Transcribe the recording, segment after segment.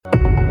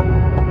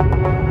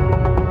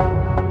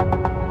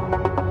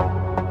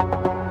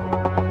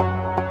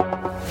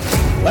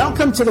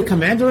Welcome to the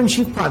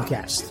Commander-in-Chief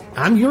podcast.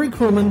 I'm Yuri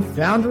Kruman,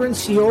 founder and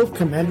CEO of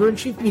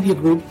Commander-in-Chief Media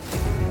Group,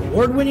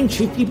 award-winning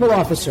Chief People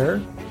Officer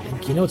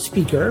and keynote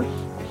speaker,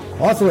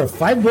 author of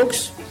 5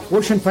 books,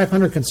 Fortune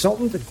 500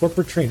 consultant and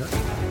corporate trainer,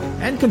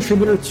 and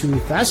contributor to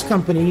Fast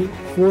Company,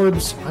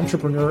 Forbes,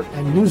 Entrepreneur,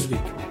 and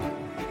Newsweek.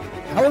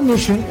 Our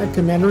mission at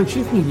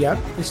Commander-in-Chief Media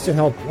is to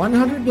help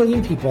 100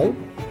 million people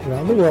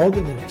around the world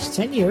in the next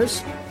 10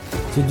 years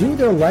to do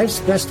their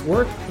life's best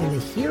work in the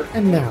here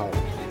and now.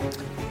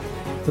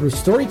 Through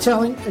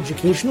storytelling,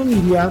 educational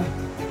media,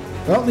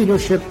 thought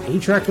leadership,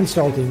 HR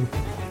consulting,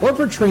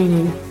 corporate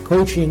training,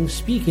 coaching,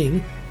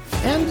 speaking,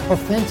 and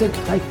authentic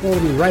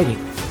high-quality writing,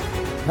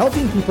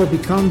 helping people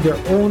become their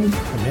own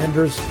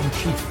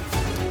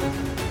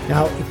commanders-in-chief.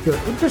 Now, if you're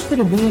interested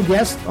in being a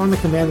guest on the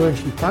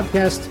Commander-in-Chief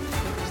podcast,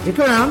 stick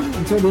around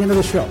until the end of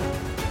the show.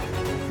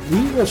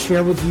 We will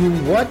share with you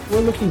what we're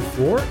looking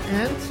for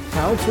and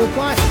how to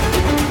apply.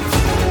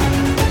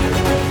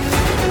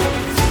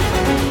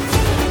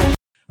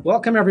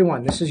 Welcome,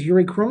 everyone. This is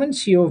Yuri Kruman,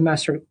 CEO of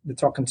Master the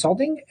Talk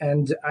Consulting,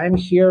 and I'm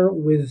here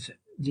with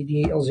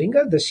Didier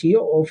Elzinga, the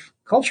CEO of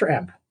Culture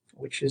Amp,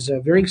 which is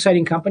a very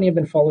exciting company I've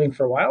been following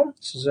for a while.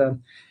 This is a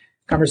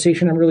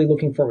conversation I'm really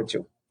looking forward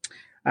to.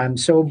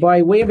 So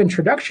by way of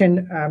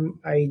introduction,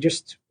 I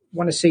just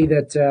want to say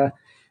that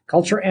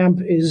Culture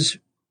Amp is,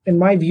 in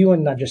my view,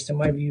 and not just in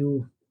my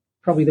view,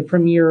 probably the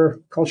premier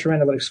culture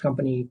analytics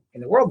company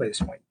in the world by this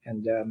point,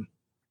 and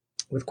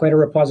with quite a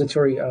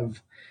repository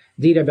of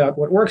data about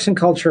what works in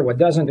culture, what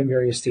doesn't in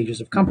various stages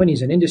of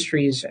companies and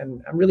industries.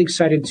 And I'm really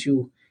excited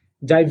to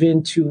dive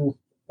into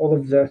all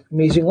of the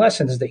amazing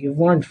lessons that you've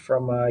learned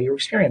from your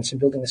experience in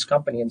building this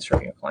company and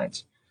serving your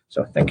clients.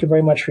 So thank you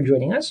very much for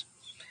joining us.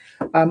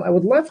 I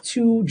would love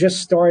to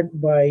just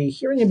start by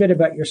hearing a bit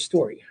about your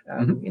story.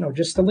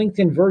 Just the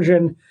LinkedIn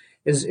version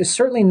is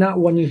certainly not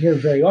one you hear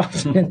very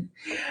often.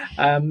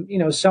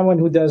 Someone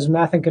who does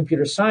math and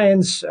computer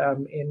science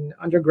in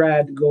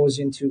undergrad goes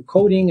into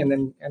coding and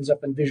then ends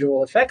up in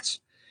visual effects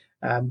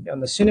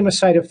on the cinema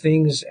side of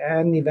things,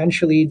 and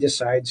eventually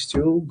decides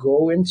to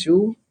go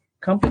into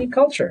company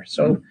culture.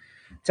 So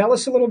tell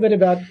us a little bit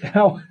about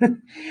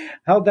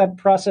how that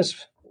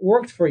process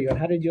worked for you, and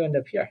how did you end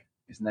up here?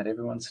 Isn't that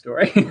everyone's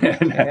story?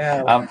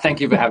 Thank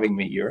you for having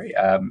me, Yuri.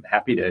 I'm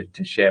happy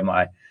to share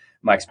my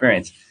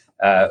experience.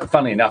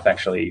 Funnily enough,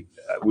 actually,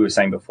 we were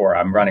saying before,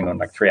 I'm running on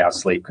like 3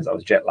 hours sleep because I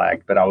was jet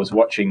lagged, but I was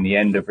watching the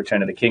end of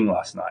Return of the King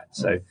last night.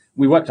 So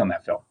we worked on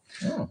that film.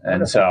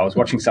 And so I was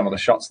watching some of the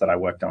shots that I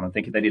worked on and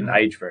thinking they didn't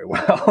age very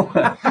well.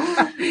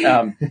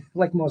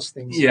 Like most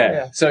things.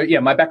 Yeah. So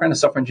my background is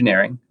software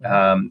engineering.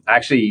 I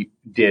actually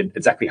did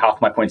exactly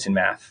half my points in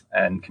math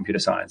and computer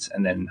science,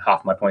 and then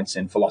half my points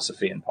in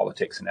philosophy and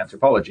politics and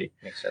anthropology.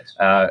 Makes sense.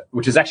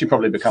 Which has actually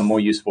probably become more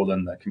useful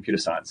than the computer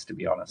science, to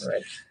be honest.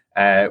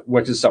 Right.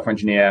 Worked as a software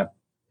engineer,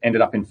 ended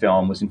up in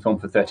film, was in film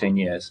for 13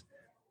 years,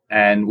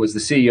 and was the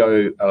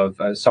CEO of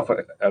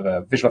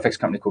a visual effects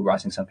company called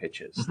Rising Sun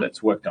Pictures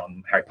that's worked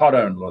on Harry Potter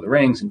and Lord of the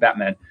Rings and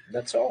Batman.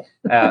 That's all.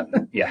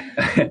 And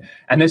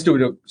they're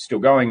still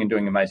going and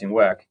doing amazing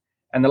work.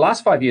 And the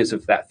last 5 years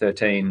of that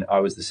 13, I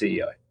was the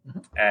CEO.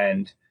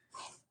 And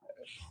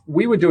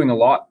we were doing a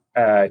lot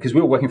because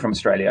we were working from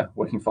Australia,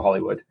 working for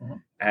Hollywood.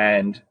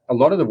 And a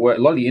lot of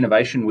the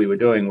innovation we were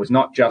doing was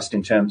not just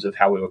in terms of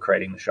how we were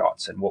creating the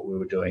shots and what we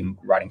were doing,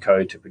 writing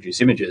code to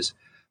produce images,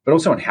 but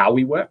also on how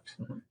we worked.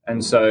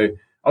 And so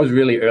I was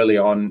really early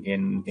on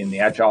in the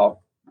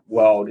agile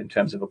world in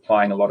terms of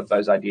applying a lot of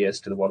those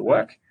ideas to the world of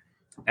work.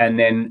 And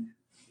then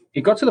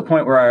it got to the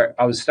point where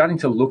I was starting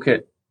to look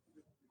at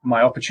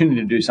my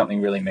opportunity to do something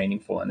really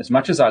meaningful. And as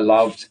much as I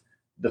loved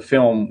the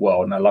film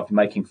world and I loved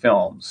making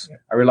films,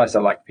 I realized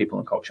I liked people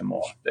and culture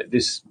more. That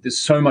there's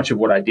so much of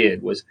what I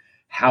did was,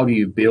 how do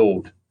you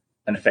build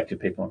an effective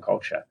people and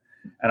culture?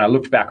 And I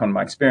looked back on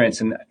my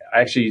experience, and I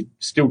actually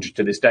still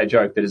to this day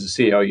joke that as a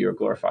CEO, you're a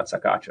glorified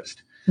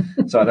psychiatrist.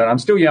 So I thought, I'm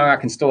still young, I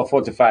can still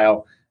afford to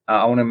fail.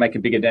 I want to make a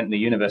bigger dent in the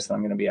universe that I'm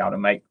going to be able to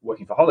make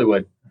working for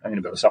Hollywood. I'm going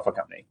to build a software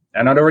company.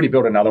 And I'd already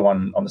built another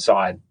one on the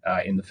side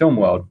in the film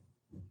world.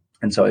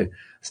 And so I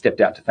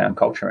stepped out to found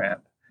Culture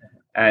Amp.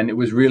 And it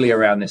was really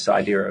around this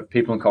idea of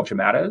people and culture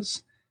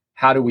matters.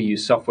 How do we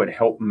use software to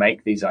help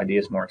make these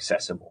ideas more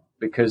accessible?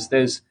 Because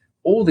there's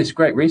all this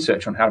great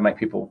research on how to make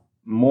people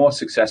more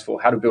successful,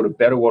 how to build a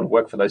better world of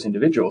work for those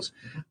individuals,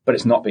 but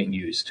it's not being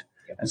used.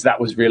 And so that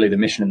was really the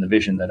mission and the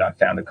vision that I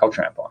founded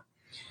Culture Amp on.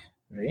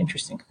 Very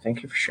interesting.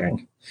 Thank you for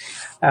sharing.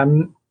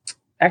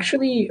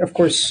 Actually, of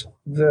course,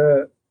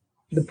 the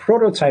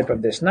prototype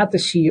of this, not the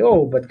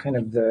CEO, but kind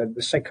of the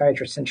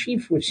psychiatrist in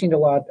chief, we've seen a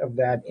lot of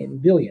that in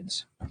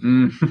Billions.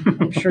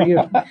 I'm sure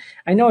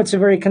I know it's a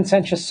very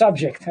contentious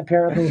subject,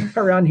 apparently,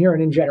 around here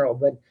and in general,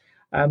 but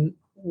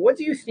what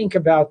do you think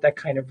about that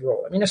kind of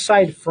role? I mean,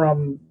 aside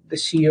from the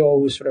CEO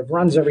who sort of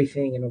runs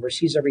everything and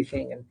oversees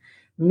everything and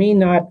may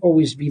not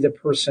always be the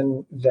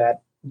person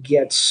that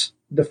gets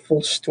the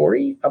full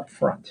story up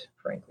front,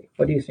 frankly.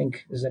 What do you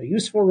think? Is that a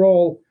useful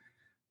role?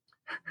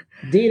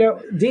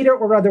 Data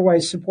or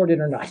otherwise supported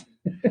or not?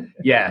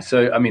 Yeah.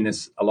 So, I mean,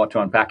 there's a lot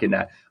to unpack in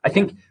that. I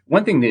think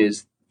one thing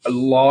is a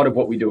lot of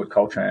what we do at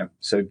Culture Amp.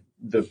 So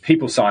the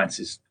people science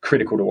is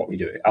critical to what we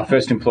do. Our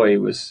first employee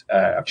was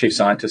our chief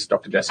scientist,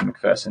 Dr. Jesse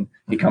McPherson.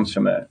 He comes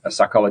from a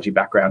psychology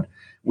background.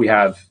 We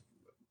have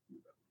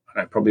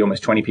probably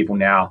almost 20 people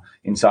now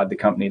inside the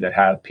company that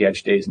have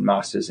PhDs and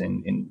masters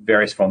in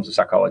various forms of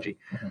psychology.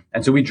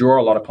 And so we draw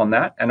a lot upon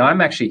that. And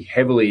I'm actually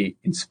heavily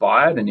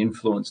inspired and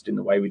influenced in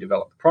the way we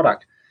develop the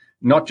product,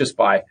 not just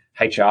by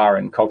HR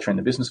and culture in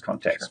the business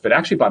context, but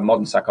actually by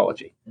modern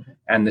psychology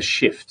and the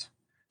shift.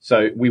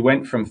 So we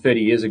went from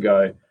 30 years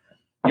ago,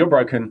 you're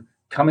broken,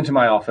 come into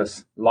my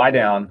office, lie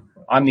down,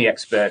 I'm the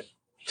expert,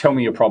 tell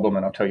me your problem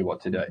and I'll tell you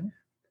what to do.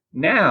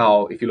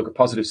 Now, if you look at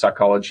positive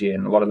psychology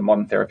and a lot of the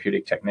modern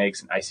therapeutic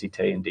techniques and ACT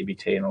and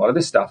DBT and a lot of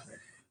this stuff,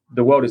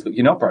 the world is,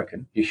 you're not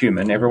broken, you're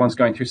human, everyone's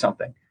going through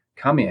something.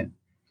 Come in.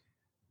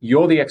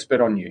 You're the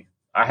expert on you.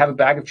 I have a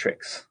bag of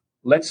tricks.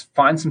 Let's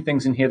find some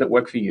things in here that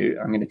work for you.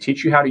 I'm going to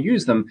teach you how to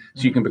use them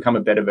so you can become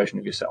a better version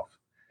of yourself.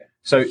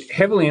 So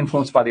heavily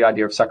influenced by the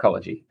idea of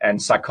psychology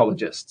and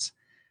psychologists.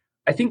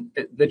 I think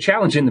the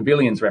challenge in the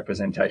Billions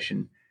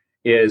representation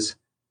is,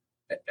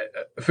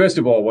 first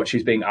of all, what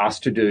she's being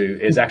asked to do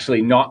is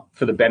actually not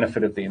for the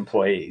benefit of the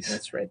employees.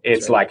 That's right.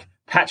 It's like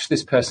patch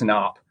this person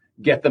up,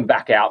 get them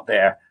back out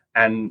there,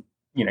 and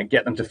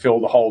get them to fill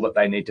the hole that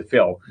they need to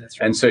fill. That's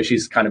right. And so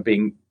she's kind of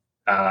being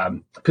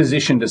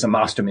positioned as a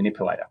master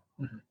manipulator.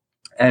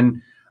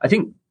 And I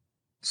think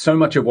so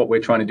much of what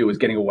we're trying to do is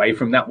getting away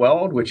from that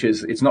world, which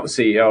is it's not the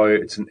CEO,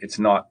 it's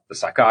not the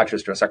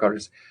psychiatrist or a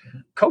psychologist.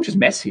 Culture's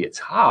messy. It's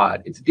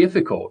hard. It's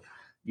difficult.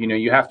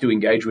 You have to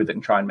engage with it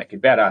and try and make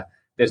it better.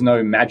 There's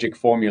no magic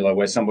formula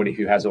where somebody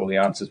who has all the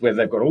answers, whether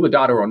they've got all the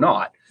data or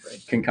not,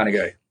 can kind of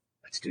go,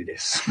 let's do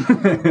this.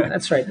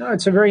 That's right. No,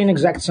 it's a very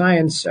inexact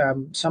science,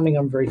 something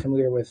I'm very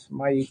familiar with.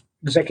 My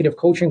executive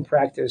coaching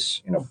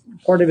practice,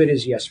 part of it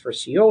is, yes, for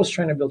CEOs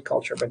trying to build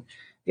culture, but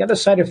the other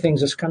side of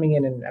things is coming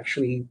in and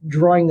actually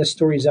drawing the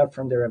stories out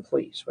from their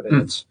employees, whether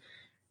it's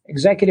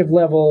executive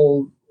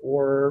level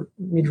or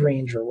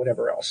mid-range or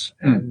whatever else.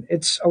 And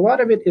a lot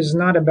of it is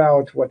not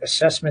about what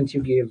assessment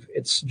you give.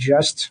 It's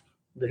just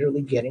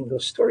literally getting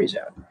those stories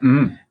out.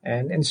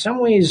 And in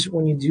some ways,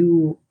 when you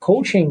do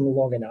coaching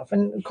long enough,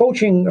 and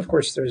coaching, of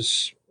course,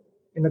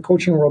 in the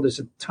coaching world, there's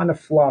a ton of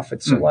fluff.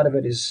 A lot of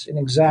it is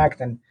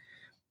inexact, and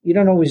you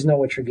don't always know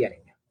what you're getting.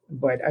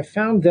 But I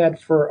found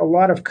that for a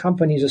lot of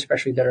companies,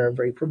 especially that are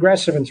very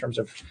progressive in terms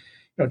of,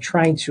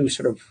 trying to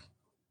sort of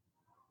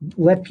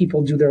let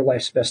people do their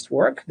life's best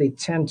work, they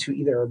tend to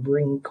either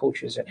bring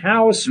coaches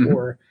in-house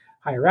or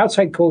hire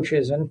outside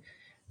coaches, and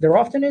there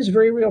often is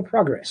very real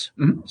progress.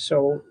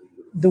 So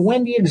the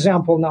Wendy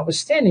example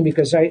notwithstanding,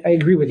 because I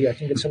agree with you, I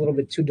think it's a little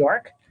bit too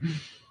dark.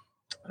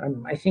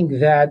 I think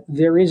that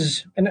there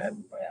is, and I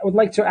would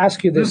like to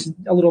ask you this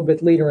a little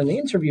bit later in the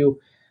interview,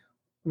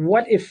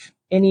 what, if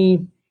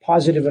any,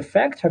 positive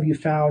effect have you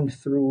found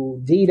through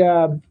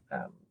data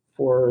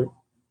for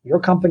your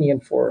company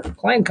and for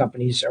client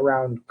companies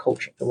around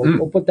coaching? So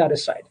we'll put that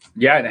aside.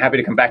 Yeah, and happy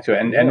to come back to it.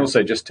 And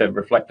also just to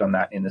reflect on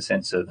that in the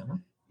sense of,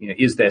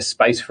 is there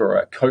space for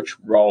a coach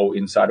role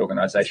inside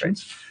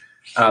organizations?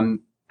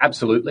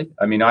 Absolutely.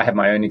 I mean, I have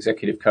my own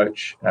executive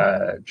coach,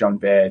 John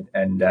Baird,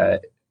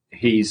 and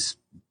he's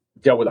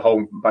dealt with a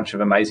whole bunch of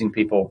amazing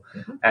people,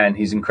 and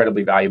he's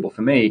incredibly valuable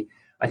for me.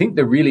 I think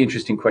the really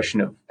interesting question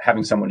of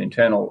having someone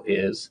internal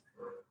is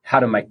how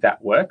to make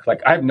that work.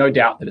 Like, I have no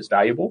doubt that it's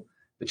valuable.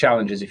 The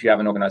challenge is if you have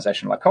an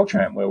organization like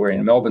Culture Amp, where we're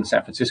in Melbourne,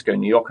 San Francisco,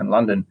 New York, and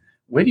London,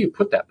 where do you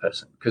put that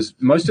person? Because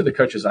most of the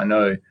coaches I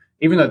know,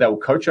 even though they will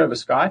coach over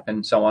Skype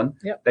and so on,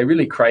 they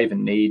really crave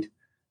and need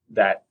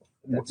that.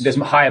 There's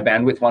higher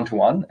bandwidth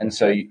one-to-one, and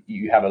so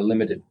you have a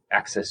limited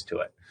access to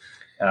it.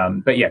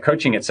 But yeah,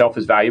 coaching itself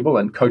is valuable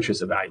and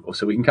coaches are valuable.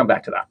 So we can come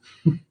back to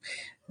that.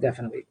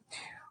 Definitely.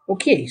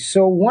 Okay,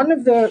 so one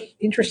of the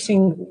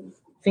interesting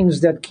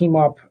things that came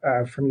up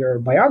from your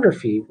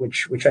biography,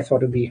 which I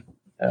thought would be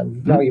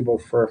valuable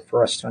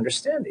for us to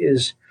understand,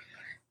 is,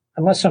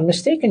 unless I'm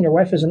mistaken, your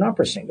wife is an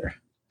opera singer.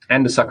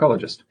 And a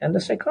psychologist. And a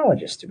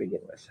psychologist to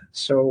begin with.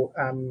 So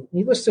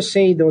needless to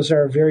say, those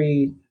are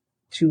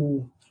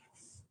two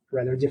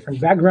rather different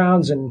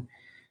backgrounds. And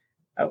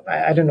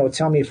I don't know,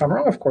 tell me if I'm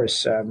wrong, of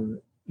course,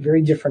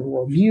 very different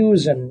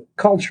worldviews and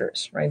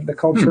cultures, right? The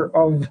culture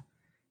of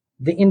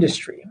the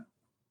industry.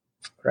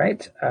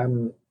 Right. I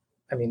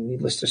mean,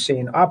 needless to say,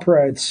 in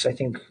opera, it's, I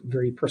think,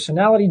 very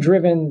personality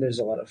driven. There's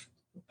a lot of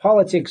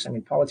politics. I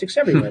mean, politics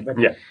everywhere, but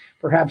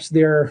perhaps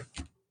they're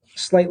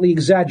slightly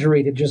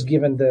exaggerated just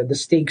given the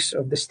stakes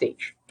of the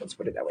stage. Let's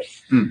put it that way.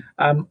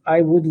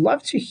 I would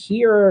love to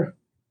hear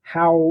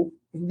how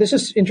this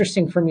is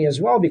interesting for me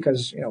as well,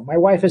 because, my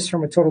wife is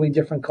from a totally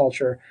different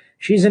culture.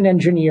 She's an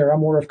engineer. I'm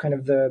more of kind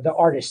of the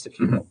artist, if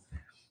you will.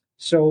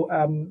 So,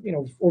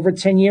 over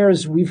 10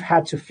 years, we've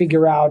had to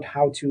figure out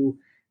how to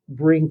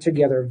bring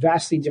together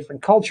vastly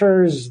different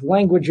cultures,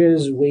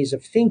 languages, ways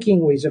of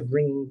thinking, ways of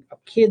bringing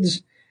up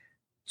kids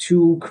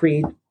to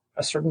create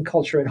a certain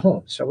culture at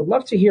home. So I would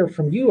love to hear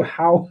from you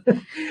how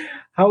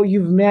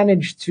you've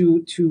managed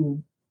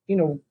to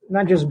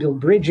not just build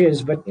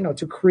bridges, but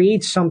to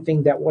create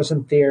something that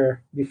wasn't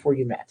there before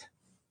you met.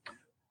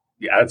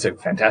 Yeah, that's a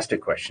fantastic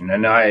question.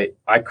 And I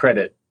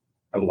credit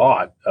a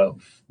lot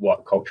of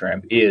what Culture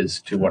Amp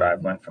is to what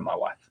I've learned from my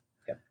wife.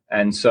 Yeah.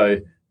 And so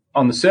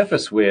on the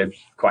surface, we're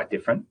quite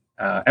different,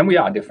 and we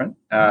are different,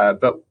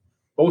 but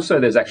also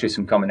there's actually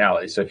some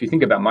commonalities. So if you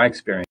think about my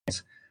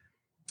experience,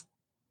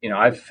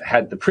 I've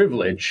had the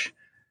privilege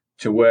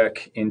to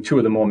work in two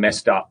of the more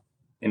messed up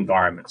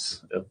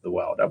environments of the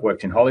world. I've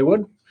worked in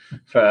Hollywood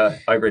for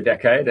over a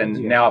decade, and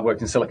now I've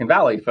worked in Silicon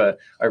Valley for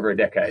over a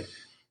decade.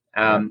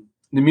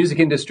 The music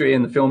industry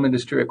and the film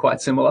industry are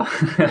quite similar.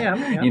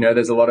 Yeah.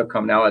 There's a lot of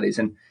commonalities.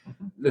 And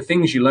the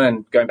things you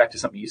learn, going back to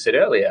something you said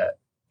earlier,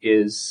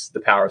 is the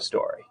power of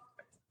story.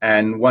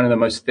 And one of the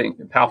most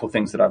powerful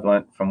things that I've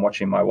learned from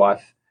watching my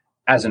wife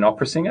as an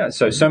opera singer,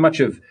 so much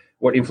of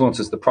what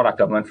influences the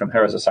product I've learned from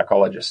her as a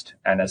psychologist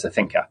and as a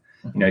thinker.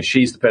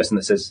 She's the person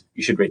that says,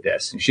 you should read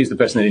this. And she's the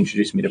person that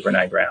introduced me to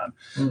Brene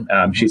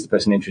Brown. She's the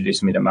person that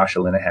introduced me to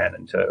Marshall Linehan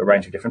and to a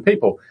range of different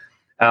people.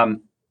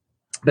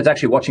 But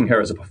actually watching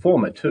her as a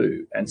performer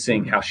too, and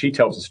seeing how she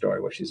tells a story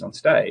while she's on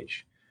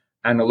stage.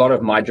 And a lot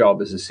of my job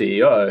as a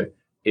CEO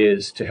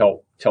is to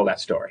help tell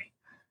that story,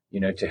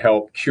 to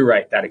help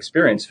curate that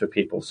experience for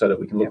people so that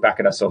we can look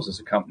back at ourselves as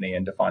a company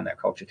and define that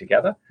culture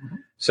together.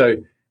 So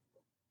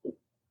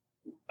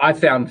I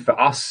found for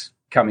us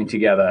coming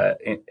together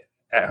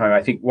at home,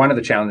 I think one of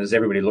the challenges,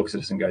 everybody looks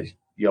at us and goes,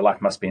 your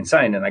life must be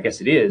insane. And I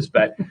guess it is,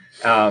 but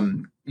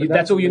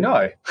that's all you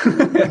know.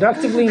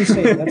 Productively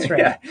insane, that's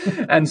right.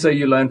 Yeah. And so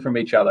you learn from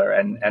each other.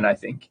 And I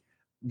think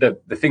the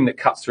thing that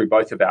cuts through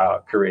both of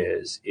our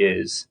careers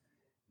is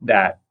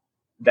that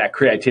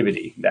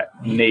creativity, that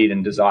need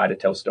and desire to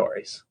tell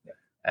stories.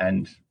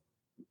 And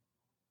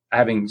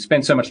having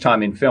spent so much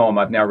time in film,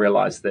 I've now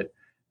realized that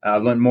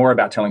I've learned more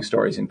about telling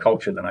stories in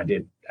culture than I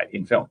did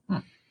in film.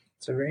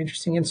 It's a very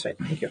interesting insight.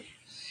 Thank you.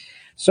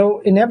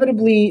 So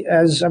inevitably,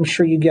 as I'm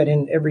sure you get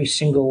in every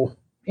single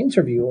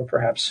interview, or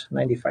perhaps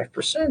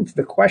 95%,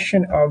 the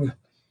question of,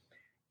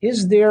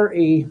 is there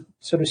a,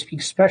 so to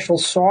speak, special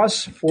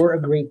sauce for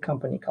a great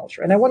company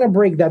culture? And I want to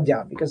break that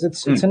down because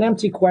it's an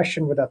empty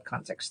question without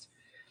context.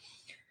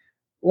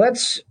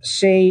 Let's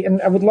say, and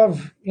I would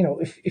love,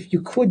 if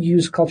you could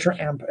use Culture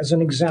Amp as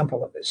an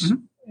example of this.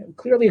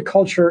 Clearly, a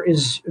culture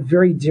is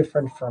very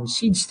different from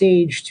seed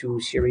stage to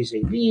Series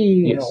A,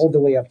 B, all the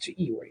way up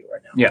to E, where you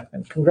are now. Yeah.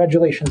 And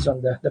congratulations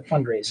on the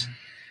fundraise.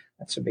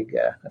 That's a big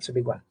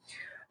one.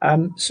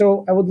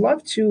 So I would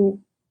love to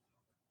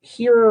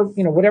hear,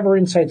 whatever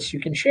insights you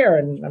can share,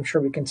 and I'm sure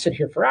we can sit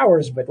here for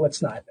hours, but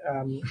let's not.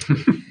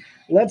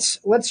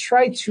 Let's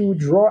try to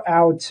draw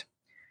out.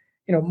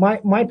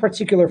 My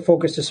particular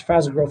focus is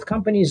fast growth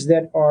companies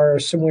that are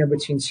somewhere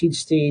between seed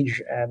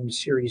stage and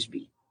Series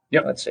B.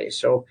 Yep. Let's say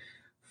so.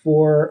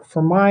 For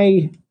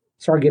my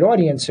target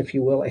audience, if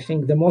you will, I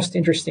think the most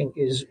interesting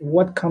is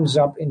what comes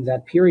up in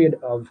that period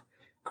of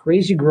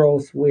crazy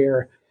growth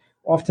where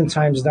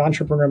oftentimes the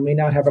entrepreneur may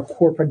not have a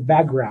corporate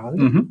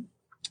background.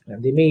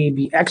 And they may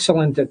be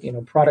excellent at,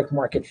 product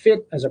market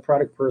fit as a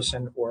product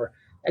person or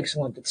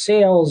excellent at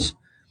sales,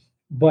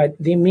 but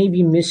they may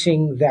be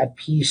missing that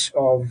piece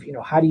of,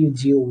 how do you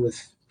deal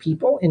with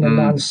people in a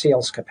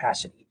non-sales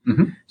capacity?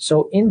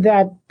 So in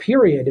that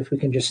period, if we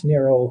can just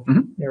narrow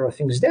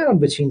things down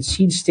between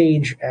seed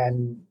stage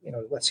and,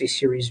 let's say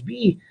Series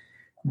B,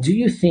 do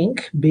you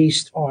think,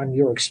 based on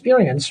your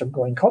experience of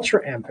going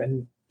Culture Amp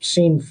and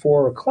same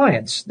for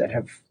clients that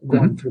have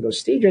gone through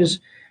those stages,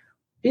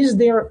 is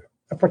there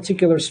a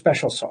particular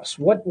special sauce?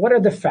 What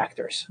are the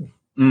factors?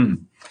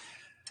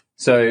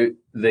 So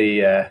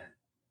there's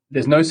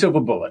no silver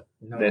bullet.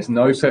 There's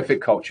no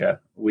perfect culture.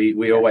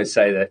 We always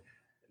say that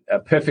a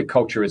perfect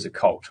culture is a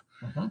cult.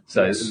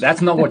 So that's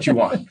not what you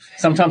want.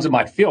 Sometimes it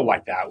might feel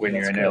like that when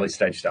you're an early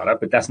stage startup,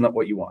 but that's not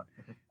what you want.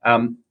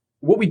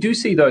 What we do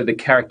see, though, the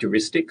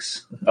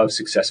characteristics of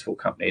successful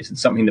companies, and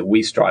something that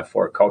we strive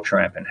for at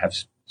Culture Amp and have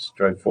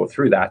strove for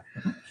through that,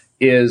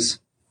 is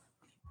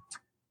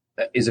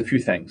a few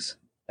things.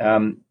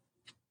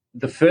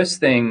 The first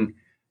thing,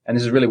 and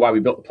this is really why we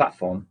built the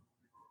platform,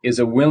 is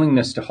a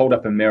willingness to hold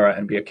up a mirror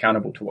and be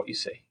accountable to what you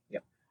see.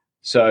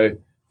 So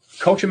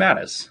culture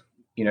matters.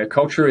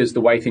 Culture is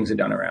the way things are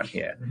done around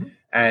here.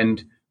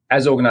 And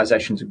as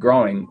organizations are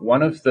growing,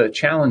 one of the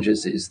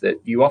challenges is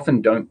that you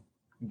often don't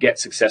get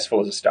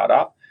successful as a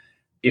startup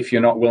if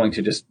you're not willing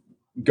to just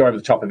go over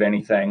the top of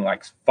anything,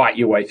 like fight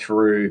your way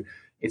through.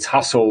 It's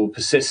hustle,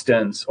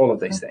 persistence, all of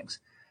these things.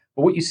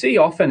 But what you see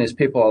often is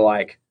people are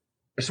like,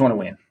 I just want to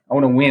win. I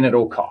want to win at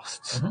all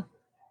costs.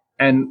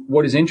 And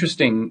what is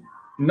interesting,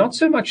 not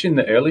so much in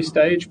the early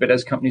stage, but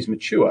as companies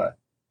mature,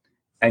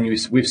 and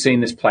we've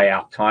seen this play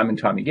out time and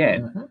time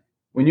again,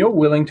 when you're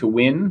willing to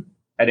win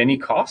at any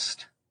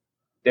cost,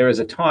 there is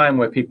a time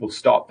where people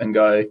stop and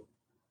go,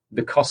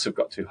 the costs have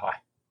got too high.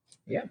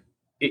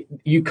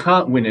 You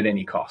can't win at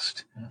any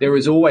cost. There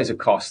is always a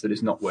cost that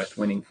is not worth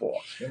winning for.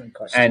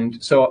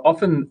 And so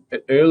often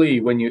early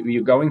when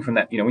you're going from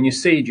that, when you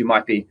seed, you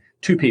might be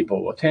 2 people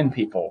or 10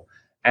 people,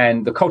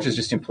 and the culture is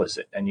just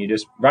implicit, and you're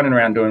just running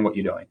around doing what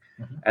you're doing.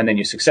 And then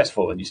you're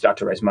successful and you start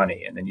to raise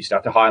money, and then you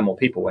start to hire more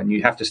people, and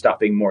you have to start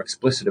being more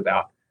explicit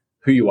about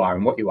who you are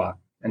and what you are.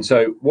 And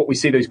so what we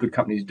see these good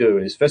companies do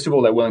is, first of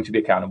all, they're willing to be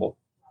accountable.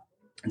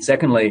 And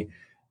secondly,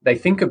 they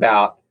think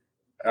about,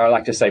 I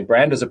like to say,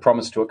 brand as a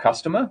promise to a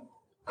customer.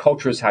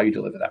 Culture is how you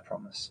deliver that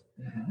promise.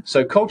 Mm-hmm.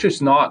 So culture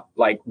is not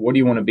like, what do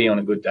you want to be on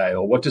a good day,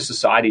 or what does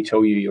society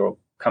tell you your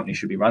company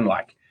should be run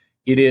like?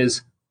 It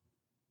is,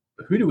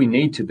 who do we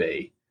need to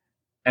be?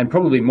 And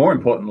probably more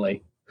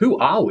importantly, who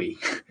are we?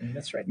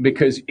 That's right.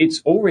 Because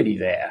it's already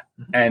there.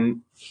 Mm-hmm.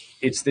 And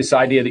it's this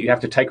idea that you have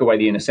to take away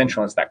the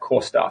inessential, and it's that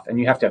core stuff. And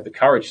you have to have the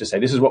courage to say,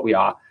 this is what we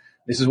are.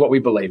 This is what we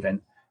believe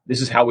in.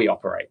 This is how we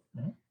operate.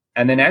 Mm-hmm.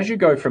 And then as you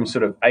go from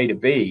sort of A to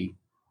B,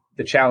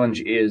 the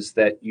challenge is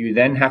that you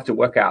then have to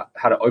work out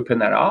how to open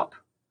that up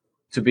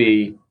to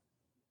be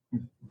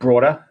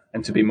broader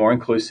and to be more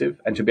inclusive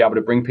and to be able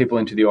to bring people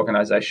into the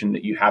organization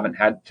that you haven't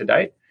had to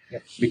date.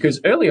 Yep.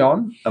 Because early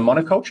on, a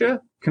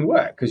monoculture can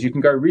work because you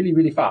can go really,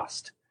 really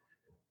fast.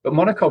 But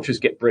monocultures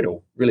get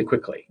brittle really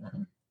quickly.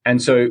 Mm-hmm.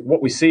 And so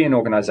what we see in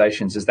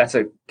organizations is that's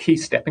a key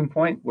stepping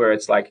point where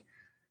it's like,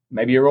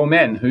 maybe you're all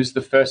men. Who's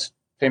the first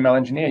female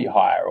engineer you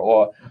hire?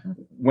 Or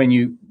when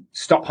you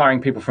stop hiring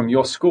people from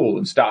your school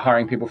and start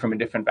hiring people from a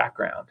different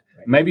background.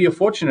 Right. Maybe you're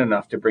fortunate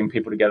enough to bring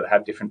people together that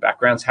have different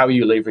backgrounds. How are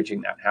you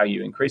leveraging that? How are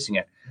you increasing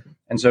it? Mm-hmm.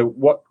 And so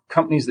what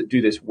companies that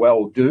do this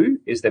well do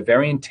is they're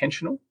very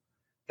intentional.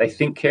 They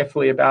think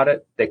carefully about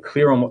it. They're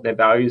clear on what their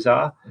values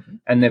are. Mm-hmm.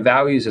 And their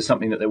values are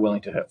something that they're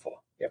willing to hurt for.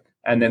 Yep.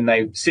 And then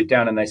they sit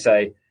down and they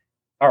say,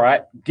 all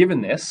right,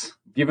 given this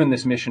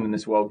mission and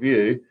this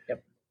worldview,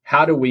 yep,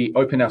 how do we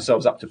open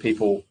ourselves up to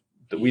people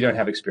that we don't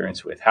have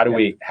experience with? How do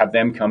we have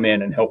them come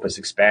in and help us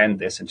expand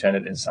this and turn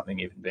it into something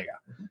even bigger?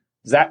 Mm-hmm.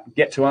 Does that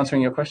get to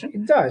answering your question?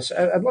 It does.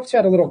 I'd love to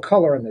add a little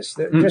color on this,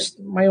 just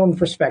my own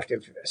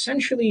perspective.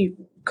 Essentially,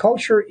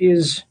 culture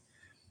is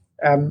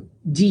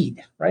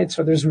deed, right?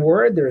 So there's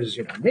word, there's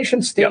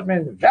mission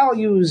statement, yep,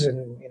 values,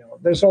 and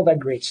there's all that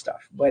great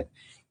stuff. But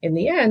in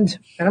the end,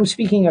 and I'm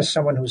speaking as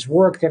someone who's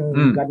worked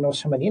in God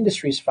knows how many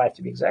industries, 5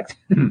 to be exact,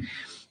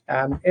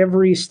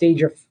 every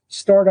stage of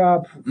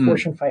startup,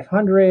 Fortune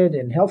 500,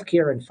 and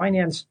healthcare and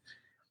finance,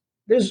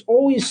 there's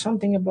always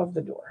something above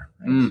the door.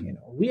 Right?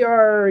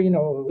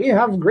 We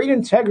have great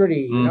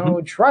integrity.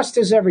 Trust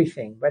is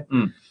everything. But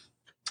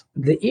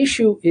the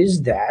issue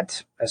is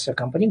that as a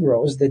company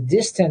grows, the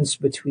distance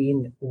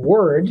between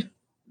word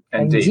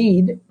and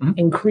deed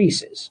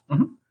increases.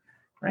 Mm-hmm.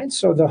 Right.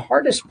 So the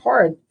hardest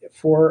part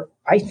for,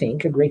 I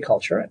think, a great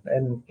culture,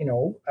 and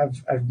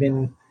I've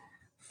been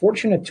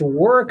fortunate to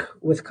work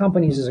with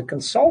companies as a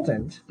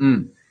consultant,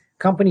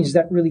 companies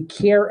that really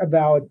care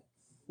about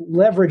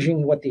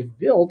leveraging what they've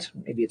built.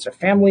 Maybe it's a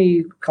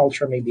family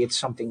culture, maybe it's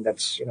something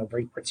that's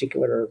very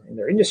particular in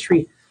their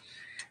industry,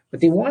 but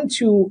they want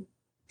to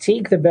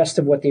take the best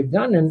of what they've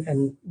done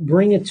and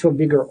bring it to a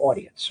bigger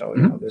audience. So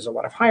there's a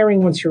lot of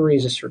hiring once you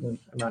raise a certain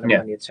amount of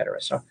money, et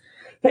cetera. So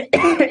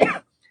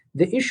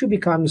the issue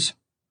becomes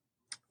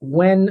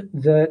when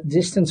the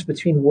distance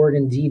between word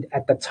and deed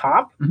at the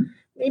top,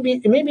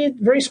 maybe it's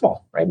very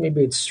small, right?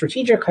 Maybe it's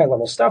strategic,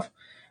 high-level stuff.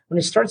 When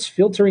it starts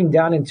filtering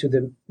down into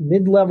the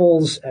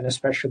mid-levels and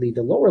especially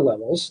the lower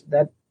levels,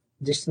 that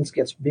distance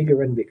gets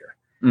bigger and bigger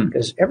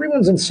because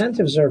everyone's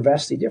incentives are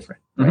vastly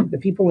different. Right? The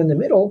people in the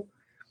middle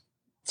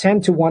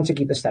tend to want to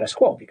keep the status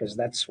quo because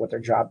that's what their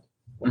job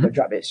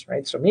is,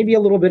 right? So maybe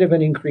a little bit of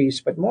an increase,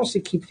 but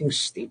mostly keep things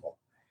stable.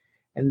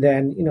 And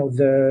then,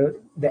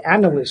 the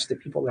analysts, the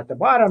people at the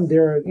bottom,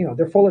 they're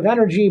full of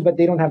energy, but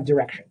they don't have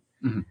direction.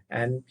 Mm-hmm.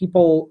 And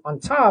people on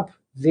top,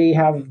 they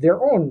have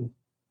their own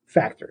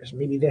factors.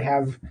 Maybe they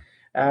have,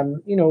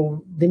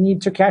 the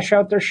need to cash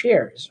out their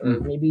shares, or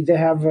maybe they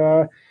have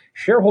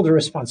shareholder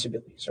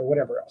responsibilities or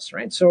whatever else,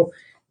 right? So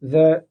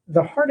the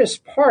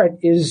hardest part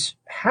is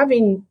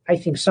having, I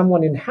think,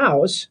 someone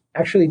in-house.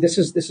 Actually, this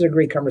is a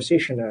great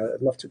conversation.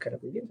 I'd love to kind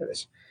of lead into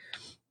this.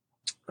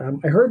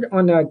 I heard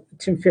on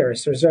Tim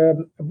Ferriss, there's a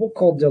book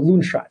called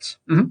Loon Shots.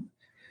 Mm-hmm.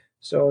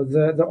 So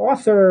the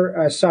author,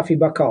 Safi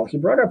Bakal, he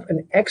brought up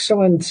an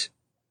excellent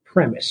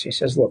premise. He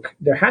says, look,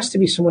 there has to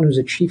be someone who's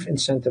a chief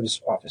incentives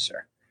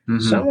officer,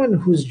 someone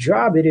whose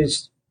job it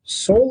is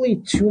solely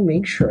to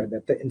make sure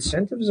that the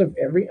incentives of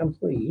every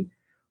employee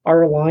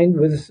are aligned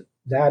with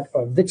that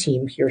of the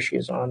team he or she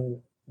is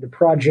on, the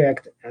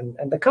project, and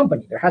the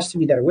company. There has to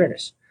be that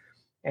awareness.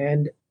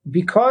 And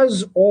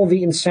because all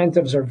the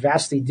incentives are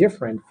vastly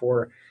different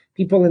for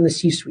people in the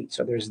C-suite,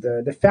 so there's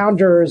the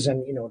founders,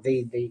 and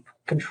they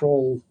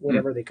control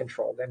whatever they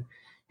control. Then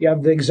you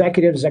have the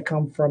executives that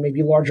come from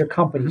maybe larger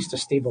companies to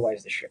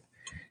stabilize the ship.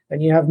 Then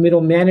you have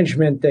middle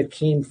management that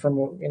came from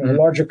a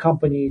larger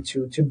company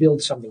to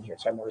build something here,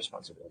 so have more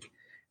responsibility.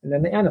 And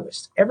then the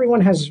analysts.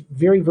 Everyone has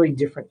very, very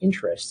different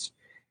interests.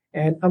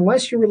 And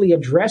unless you really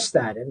address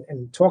that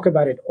and talk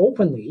about it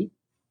openly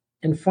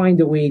and find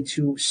a way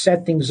to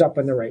set things up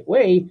in the right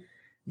way,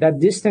 that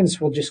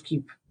distance will just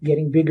keep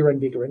getting bigger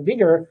and bigger and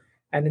bigger.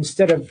 And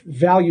instead of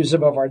values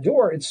above our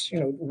door, it's,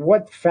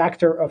 what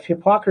factor of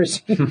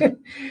hypocrisy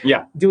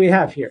do we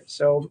have here?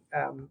 So,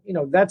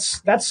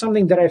 that's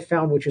something that I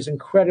found which is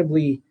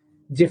incredibly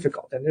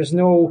difficult. And there's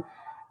no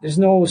there's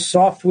no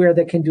software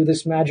that can do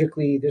this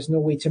magically. There's no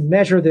way to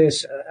measure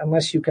this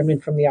unless you come in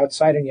from the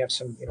outside and you have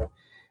some,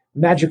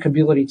 magic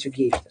ability to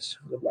gauge this.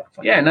 Good luck.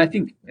 Yeah, and I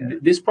think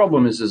this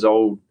problem is as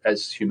old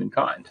as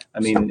humankind. I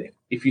mean,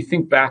 if you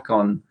think back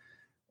on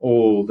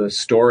all the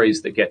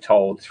stories that get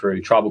told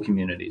through tribal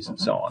communities and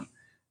so on,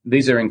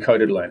 these are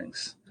encoded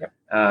learnings. Yep.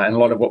 And a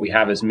lot of what we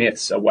have as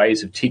myths are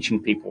ways of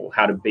teaching people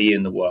how to be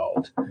in the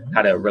world,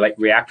 how to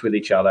react with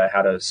each other,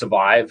 how to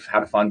survive, how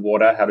to find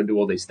water, how to do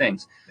all these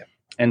things. Yep.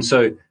 And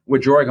so we're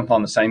drawing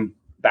upon the same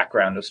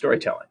background of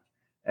storytelling.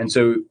 And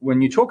so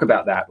when you talk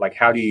about that, like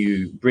how do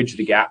you bridge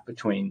the gap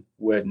between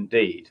word and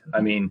deed?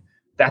 I mean,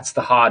 that's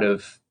the heart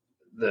of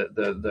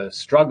the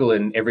struggle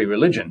in every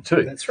religion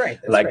too. That's right.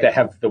 They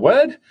have the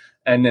word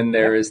and then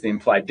there is the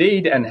implied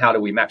deed, and how do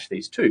we match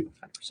these two?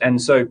 100%.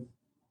 And so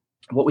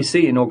what we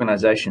see in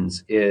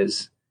organizations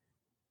is,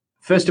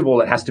 first of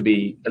all, it has to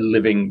be a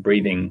living,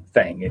 breathing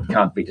thing. It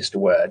can't be just a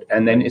word.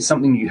 And then it's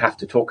something you have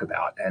to talk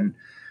about. And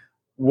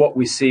what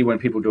we see when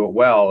people do it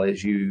well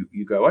is you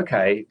go,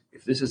 okay,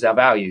 if this is our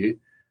value,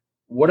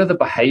 what are the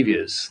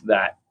behaviors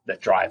that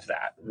drive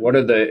that? What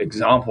are the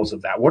examples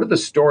of that? What are the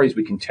stories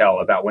we can tell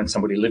about when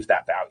somebody lived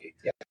that value?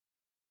 Yep.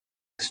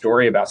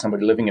 Story about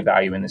somebody living a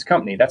value in this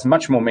company, that's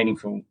much more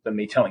meaningful than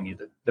me telling you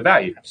the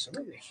value.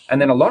 Absolutely. And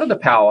then a lot of the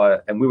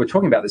power, and we were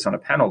talking about this on a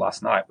panel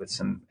last night with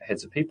some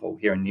heads of people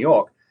here in New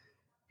York,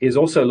 is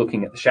also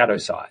looking at the shadow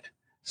side.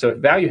 So if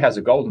value has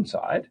a golden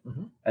side,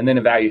 and then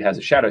a value has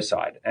a shadow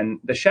side. And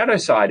the shadow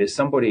side is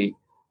somebody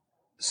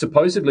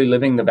supposedly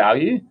living the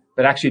value,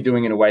 but actually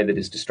doing it in a way that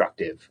is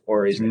destructive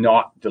or is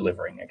not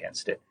delivering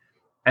against it.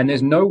 And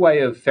there's no way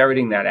of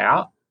ferreting that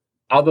out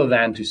other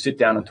than to sit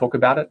down and talk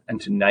about it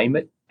and to name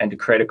it and to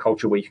create a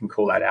culture where you can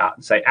call that out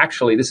and say,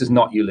 actually, this is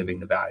not you living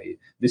the value.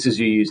 This is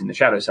you using the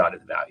shadow side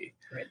of the value.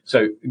 Right.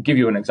 So give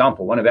you an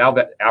example. One of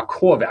our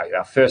core value,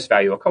 our first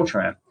value of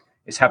Culture Amp,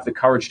 is have the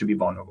courage to be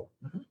vulnerable.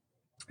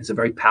 It's a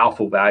very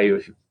powerful value.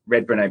 If you've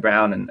read Brené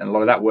Brown and a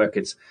lot of that work,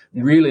 it's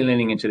really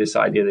leaning into this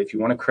idea that if you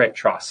want to create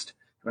trust,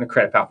 if you want to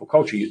create a powerful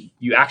culture,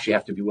 you actually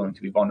have to be willing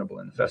to be vulnerable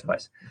in the first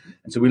place.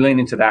 And so we lean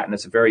into that, and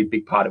it's a very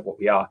big part of what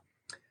we are.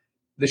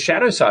 The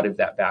shadow side of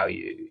that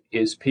value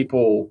is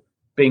people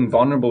being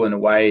vulnerable in a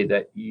way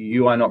that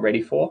you are not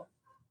ready for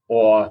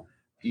or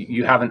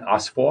you haven't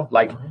asked for.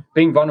 Like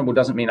being vulnerable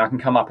doesn't mean I can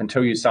come up and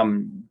tell you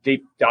some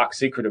deep, dark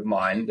secret of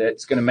mine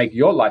that's going to make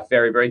your life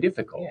very, very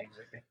difficult. Yeah,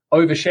 exactly.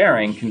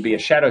 Oversharing can be a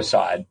shadow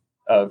side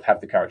of have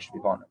the courage to be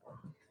vulnerable.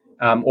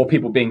 Or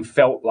people being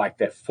felt like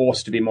they're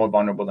forced to be more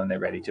vulnerable than they're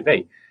ready to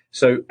be.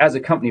 So as a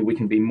company, we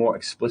can be more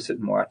explicit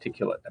and more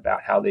articulate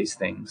about how these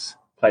things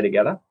play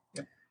together.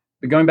 Yep.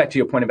 But going back to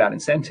your point about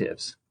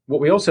incentives,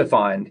 what we also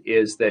find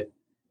is that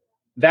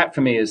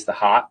for me is the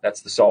heart,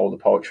 that's the soul, the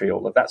poetry,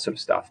 all of that sort of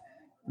stuff.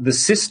 The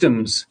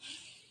systems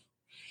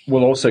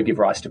will also give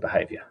rise to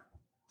behavior.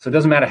 So it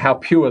doesn't matter how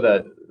pure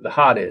the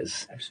heart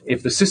is. Absolutely.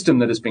 If the system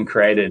that has been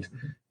created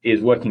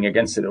is working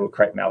against it, it will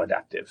create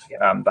maladaptive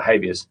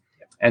behaviors.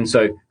 And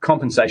so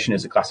compensation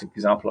is a classic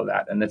example of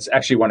that. And it's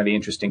actually one of the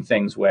interesting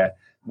things where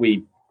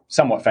we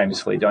somewhat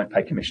famously don't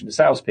pay commission to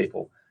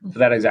salespeople for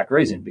that exact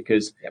reason,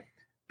 because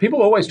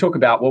people always talk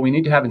about, well, we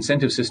need to have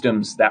incentive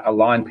systems that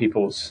align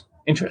people's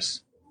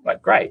interests.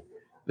 Like, great.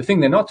 The thing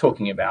they're not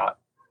talking about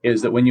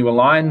is that when you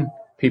align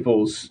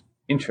people's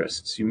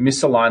interests, you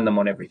misalign them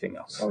on everything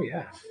else. Oh,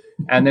 yeah.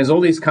 And there's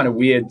all these kind of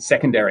weird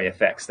secondary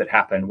effects that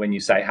happen when you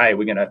say, hey,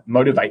 we're going to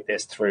motivate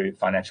this through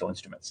financial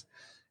instruments.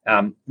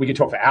 We could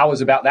talk for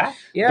hours about that.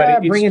 Yeah,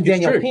 but bring in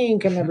Daniel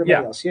Pink and everybody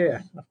else.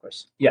 Yeah, of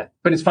course. Yeah,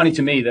 but it's funny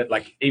to me that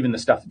like even the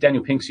stuff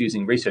Daniel Pink's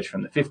using research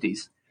from the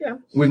 50s. Yeah,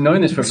 we've known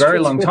this for a very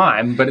long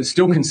time, but it's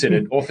still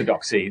considered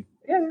orthodoxy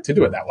to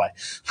do it that way.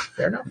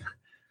 Fair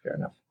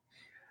enough.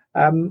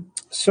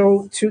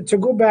 So to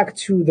go back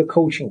to the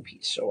coaching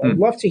piece, so I'd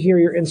love to hear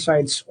your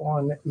insights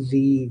on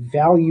the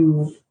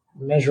value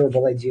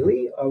measurable,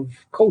 ideally,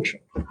 of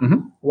coaching,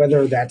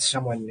 whether that's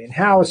someone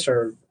in-house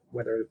or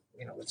whether,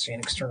 let's say an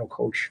external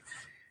coach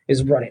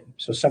is brought in.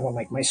 So someone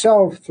like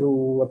myself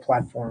through a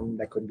platform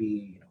that could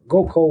be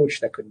Go Coach,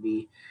 that could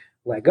be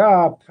Leg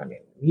Up,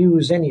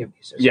 Muse, any of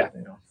these.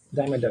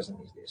 Dime a dozen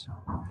these days.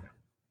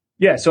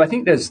 Yeah, so I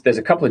think there's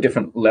a couple of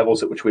different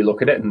levels at which we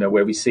look at it and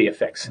where we see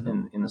effects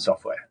in the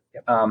software.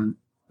 Yep.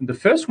 The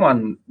first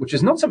one, which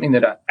is not something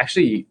that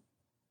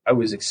I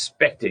was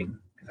expecting,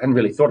 I hadn't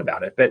really thought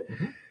about it, but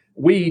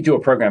we do a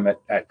program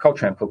at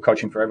Culture Amp called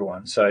Coaching for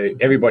Everyone. So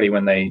everybody,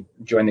 when they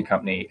join the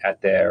company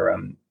at their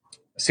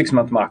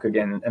 6-month mark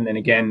again, and then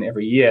again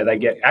every year, they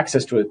get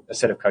access to a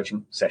set of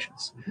coaching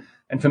sessions.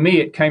 And for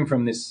me, it came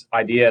from this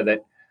idea that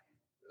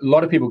a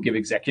lot of people give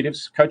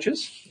executives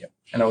coaches. Yep.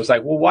 And I was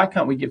like, well, why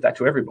can't we give that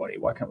to everybody?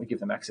 Why can't we give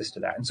them access to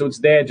that? And so it's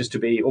there just to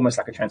be almost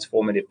like a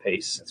transformative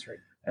piece. That's right.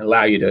 And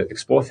allow you to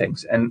explore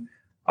things. And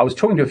I was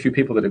talking to a few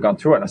people that had gone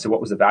through it, and I said, what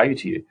was the value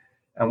to you?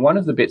 And one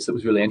of the bits that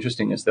was really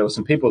interesting is there were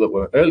some people that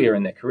were earlier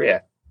in their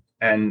career,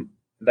 and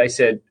they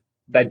said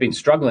they'd been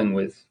struggling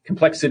with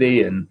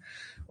complexity and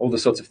all the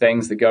sorts of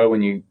things that go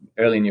when you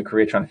early in your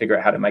career trying to figure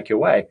out how to make your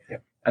way.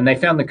 Yep. And they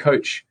found the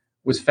coach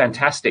was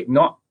fantastic,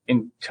 not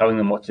in telling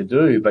them what to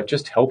do, but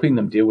just helping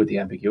them deal with the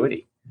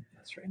ambiguity.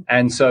 That's right.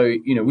 And so,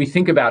 we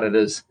think about it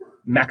as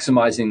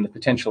maximizing the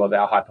potential of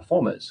our high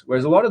performers,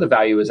 whereas a lot of the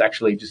value is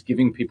actually just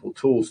giving people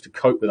tools to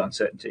cope with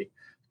uncertainty,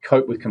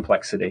 cope with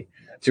complexity,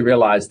 to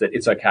realize that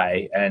it's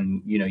okay,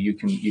 and you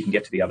can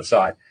get to the other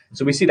side.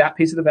 So we see that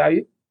piece of the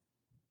value.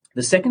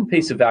 The second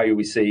piece of value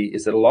we see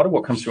is that a lot of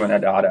what comes through in our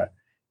data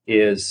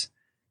is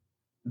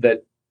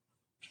that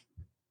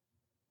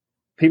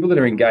people that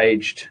are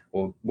engaged,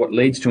 or what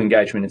leads to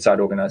engagement inside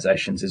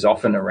organizations, is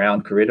often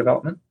around career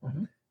development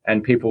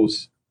and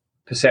people's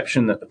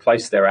perception that the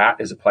place they're at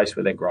is a place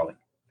where they're growing.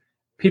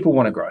 People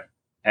want to grow.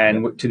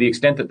 And to the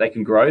extent that they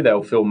can grow,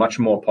 they'll feel much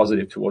more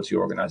positive towards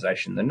your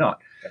organization than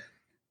not.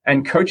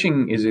 And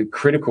coaching is a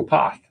critical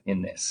path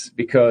in this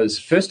because,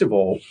 first of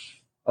all,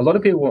 a lot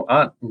of people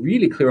aren't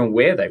really clear on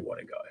where they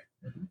want to go.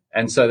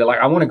 And so they're like,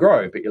 I want to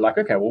grow. But you're like,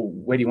 okay, well,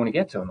 where do you want to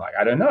get to? I'm like,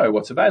 I don't know.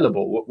 What's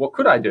available? What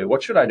could I do?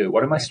 What should I do?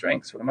 What are my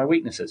strengths? What are my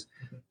weaknesses?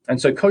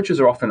 And so coaches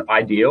are often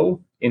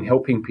ideal in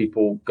helping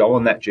people go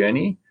on that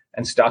journey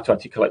and start to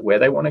articulate where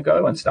they want to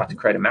go and start to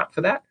create a map for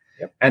that.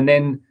 And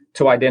then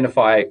to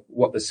identify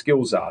what the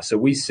skills are. So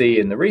we see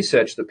in the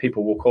research that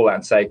people will call out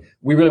and say,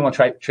 we really want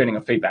training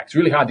on feedback. It's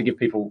really hard to give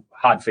people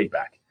hard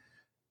feedback.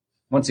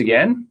 Once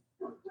again,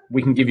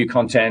 we can give you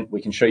content,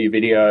 we can show you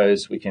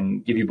videos, we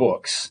can give you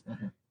books.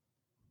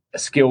 A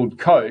skilled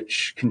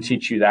coach can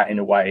teach you that in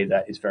a way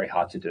that is very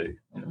hard to do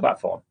on the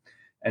platform.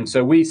 And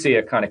so we see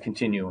a kind of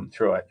continuum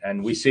through it.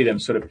 And we see them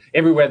sort of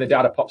everywhere the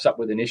data pops up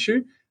with an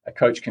issue, a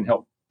coach can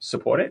help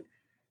support it.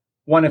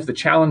 One of the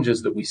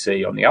challenges that we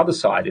see on the other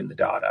side in the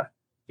data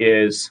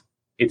is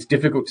it's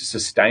difficult to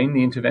sustain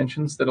the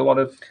interventions that a lot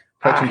of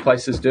coaching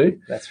places do.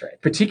 That's right.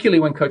 Particularly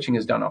when coaching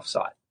is done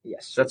off-site.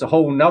 Yes. So that's a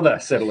whole nother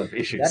set of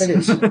issues. That it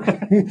is.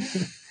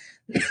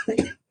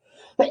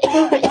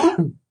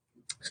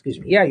 Excuse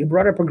me. Yeah, you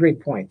brought up a great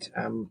point.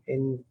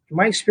 In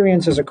my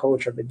experience as a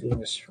coach, I've been doing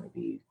this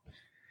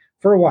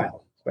for a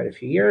while, quite a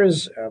few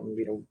years.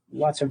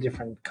 Lots of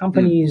different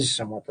companies,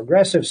 some more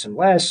progressive, some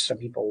less, some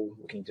people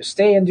looking to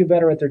stay and do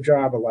better at their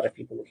job, a lot of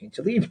people looking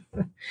to leave.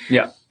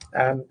 Yeah.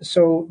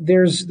 So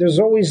there's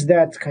always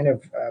that kind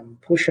of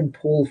push and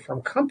pull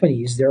from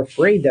companies. They're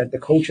afraid that the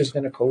coach is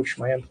going to coach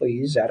my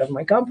employees out of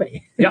my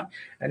company. Yeah.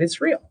 And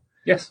it's real.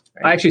 Yes.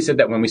 Right? I actually said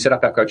that when we set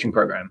up our coaching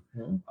program.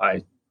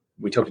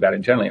 We talked about it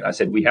internally, and I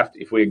said,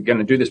 if we're going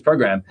to do this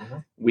program,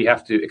 we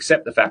have to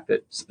accept the fact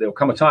that there'll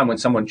come a time when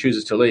someone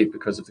chooses to leave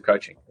because of the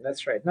coaching.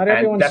 That's right. Not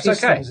everyone sees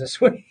things this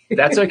way.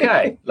 That's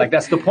okay. Like,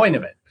 that's the point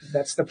of it.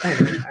 That's the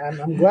point. And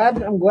I'm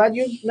glad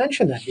you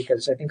mentioned that,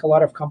 because I think a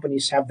lot of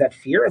companies have that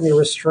fear and they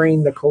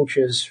restrain the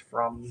coaches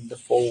from the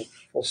full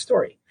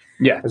story.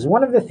 Yeah. Because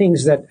one of the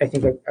things that I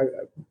think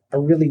a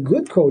really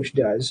good coach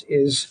does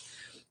is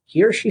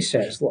he or she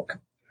says, look,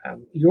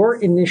 your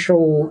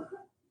initial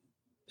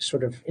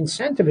sort of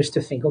incentive is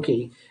to think,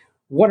 okay,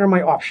 what are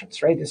my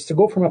options, right? It's to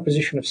go from a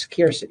position of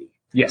scarcity.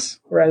 Yes.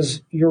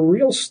 Whereas your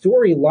real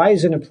story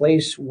lies in a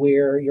place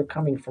where you're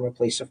coming from a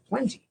place of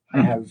plenty.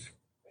 I have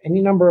any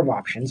number of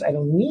options. I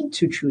don't need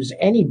to choose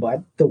any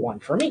but the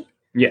one for me.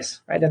 Yes.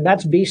 Right. And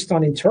that's based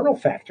on internal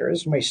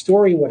factors, my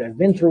story, what I've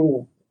been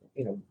through,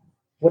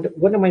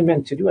 what am I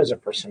meant to do as a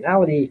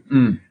personality,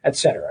 et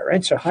cetera,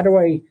 right? So how do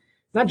I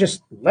not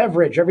just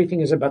leverage?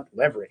 Everything is about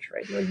leverage,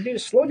 right? You need to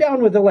slow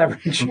down with the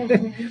leverage.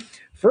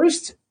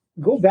 First,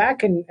 go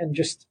back and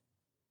just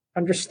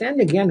understand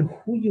again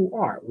who you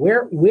are.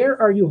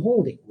 Where are you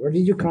holding? Where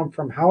did you come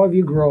from? How have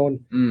you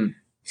grown?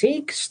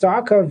 Take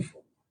stock of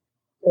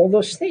all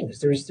those things.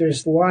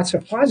 There's lots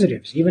of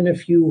positives. Even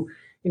if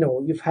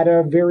you've had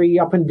a very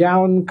up and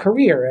down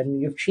career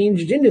and you've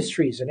changed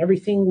industries and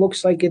everything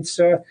looks like it's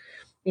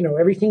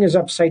everything is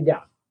upside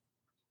down.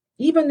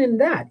 Even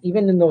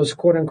in those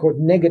quote unquote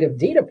negative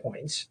data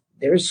points,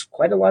 there's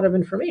quite a lot of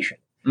information.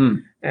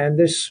 And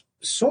there's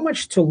so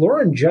much to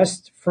learn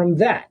just from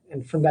that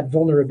and from that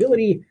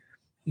vulnerability.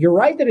 You're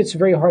right that it's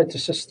very hard to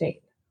sustain,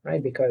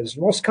 right? Because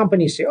most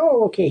companies say,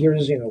 oh, okay,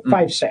 here's,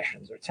 5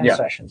 sessions or 10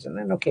 sessions. And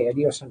then, okay,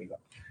 adios amigo.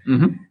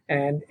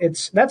 And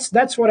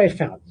that's what I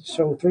found.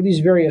 So through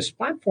these various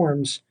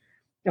platforms,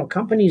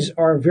 companies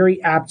are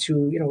very apt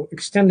to,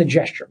 extend the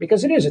gesture,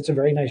 because it's a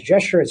very nice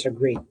gesture. It's a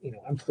great,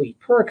 employee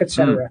perk, et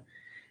cetera.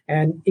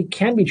 And it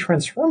can be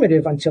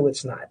transformative until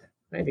it's not,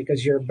 right?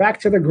 Because you're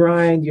back to the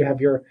grind. You have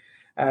your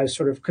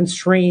sort of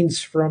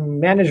constraints from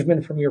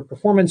management, from your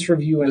performance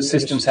review, and the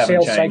systems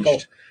haven't changed.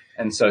 Cycle.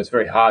 And so it's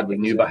very hard with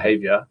new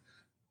behavior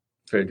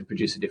to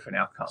produce a different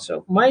outcome.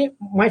 So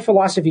my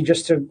philosophy,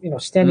 just to,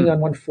 standing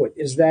on one foot,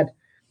 is that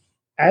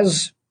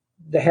as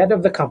the head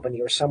of the company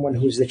or someone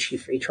who's the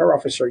chief HR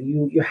officer,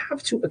 you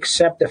have to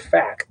accept the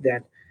fact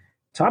that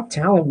top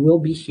talent will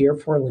be here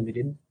for a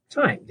limited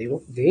time.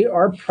 They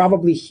are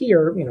probably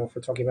here, if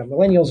we're talking about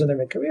millennials in their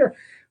mid-career,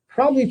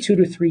 probably 2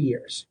 to 3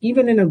 years.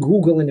 Even in a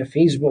Google and a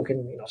Facebook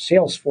and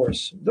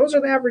Salesforce, those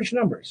are the average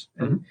numbers.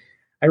 And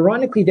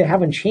ironically, they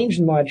haven't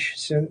changed much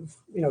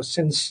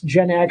since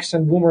Gen X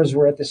and Boomers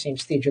were at the same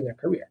stage in their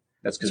career.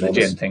 That's because the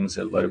Gen thing's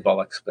a load of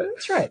bollocks. But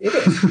that's right, it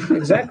is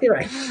exactly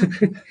right.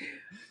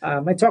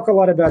 I talk a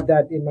lot about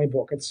that in my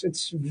book.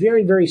 It's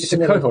very, very It's a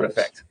similar. cohort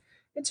effect.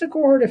 It's a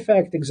cohort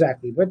effect,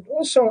 exactly. But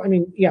also, I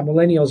mean, yeah,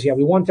 millennials, yeah,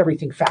 we want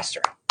everything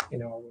faster.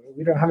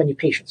 We don't have any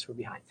patience. We're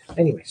behind.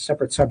 Anyway,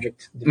 separate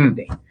subject, different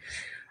day.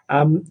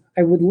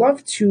 I would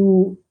love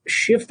to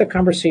shift the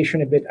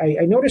conversation a bit.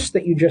 I noticed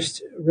that you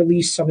just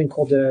released something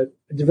called the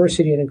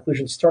Diversity and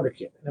Inclusion Starter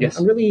Kit. And Yes.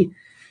 I'm really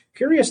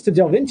curious to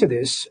delve into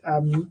this.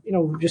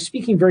 Just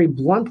speaking very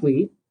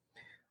bluntly,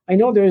 I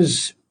know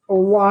there's a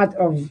lot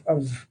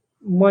of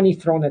money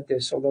thrown at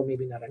this, although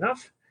maybe not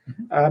enough.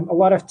 A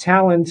lot of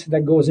talent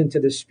that goes into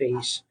this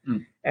space,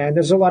 and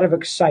there's a lot of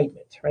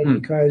excitement, right?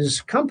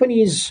 Because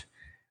companies,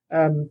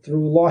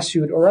 through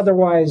lawsuit or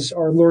otherwise,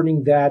 are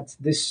learning that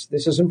this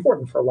is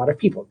important for a lot of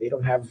people. They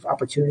don't have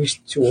opportunities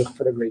to work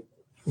for the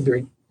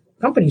great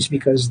companies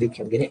because they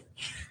can't get in,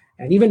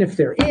 and even if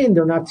they're in,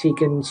 they're not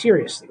taken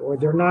seriously, or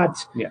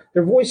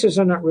their voices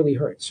are not really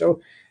heard. So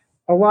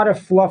a lot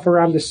of fluff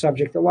around this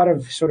subject, a lot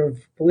of sort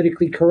of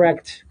politically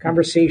correct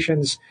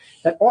conversations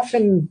that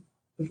often,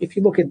 if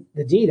you look at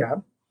the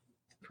data,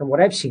 from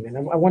what I've seen, and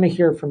I want to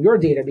hear from your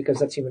data because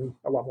that's even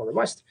a lot more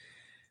robust,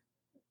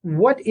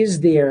 what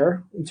is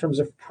there in terms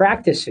of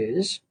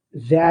practices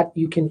that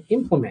you can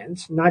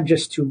implement, not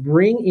just to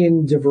bring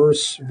in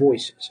diverse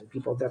voices and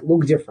people that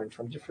look different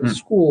from different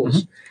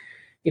schools?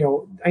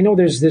 I know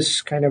there's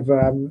this kind of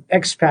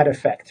expat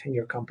effect in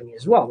your company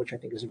as well, which I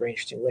think is a very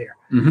interesting layer.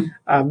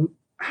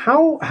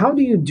 How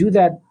do you do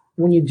that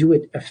when you do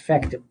it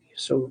effectively?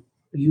 So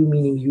you,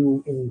 meaning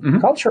you in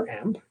Culture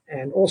Amp,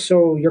 and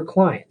also your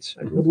clients.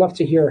 I would love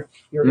to hear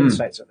your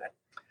insights on that.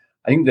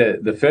 I think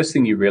the first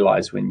thing you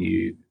realize when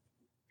you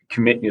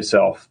commit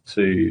yourself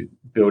to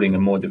building a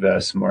more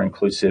diverse, more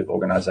inclusive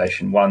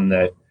organization, one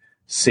that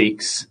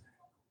seeks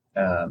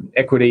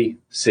equity,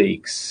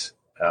 seeks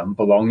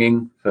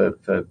belonging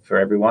for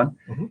everyone,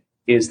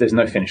 is there's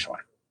no finish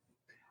line.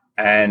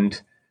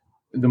 And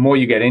the more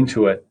you get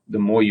into it, the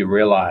more you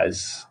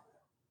realize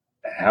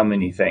how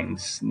many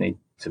things need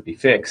to be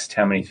fixed,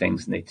 how many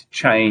things need to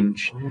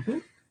change.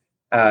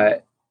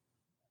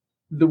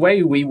 The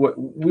way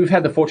we've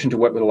had the fortune to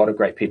work with a lot of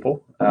great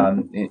people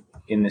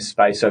in this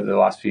space over the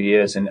last few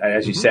years. And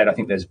as you said, I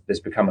think there's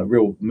become a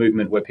real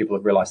movement where people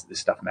have realized that this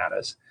stuff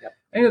matters.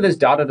 And, there's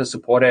data to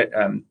support it.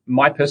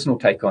 My personal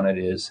take on it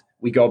is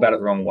we go about it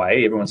the wrong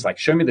way. Everyone's like,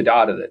 show me the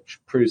data that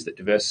proves that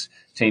diverse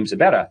teams are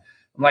better.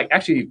 I'm like,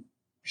 actually,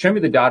 show me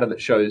the data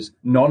that shows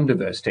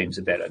non-diverse teams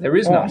are better. There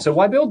is none, so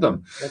why build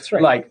them? That's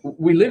right. Like,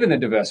 we live in a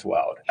diverse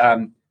world.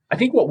 I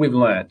think what we've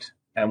learned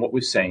and what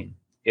we've seen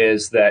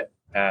is that,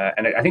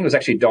 and I think it was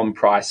actually Dom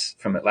Price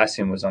from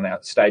Atlassian was on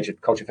our stage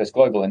at Culture Fest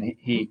Global, and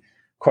he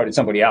quoted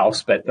somebody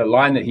else, but the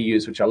line that he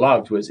used, which I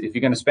loved, was, if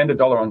you're going to spend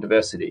 $1 on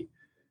diversity,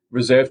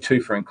 reserve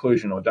 $2 for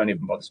inclusion, or don't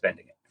even bother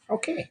spending it.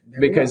 Okay.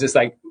 Because it's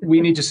like,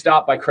 we need to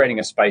start by creating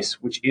a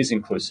space which is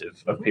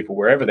inclusive of people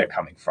wherever they're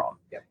coming from,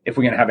 if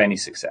we're going to have any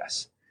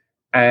success.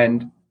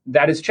 And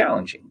that is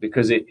challenging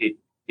because it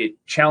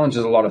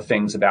challenges a lot of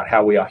things about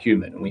how we are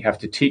human, and we have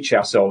to teach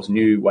ourselves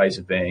new ways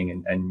of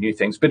being and new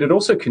things, but it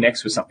also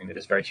connects with something that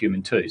is very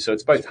human too. So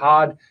it's both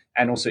hard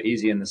and also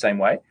easy in the same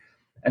way.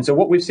 And so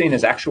what we've seen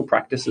as actual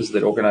practices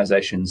that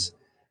organizations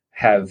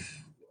have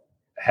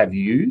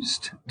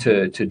used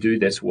to do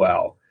this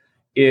well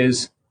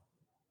is,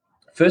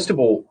 first of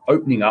all,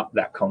 opening up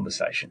that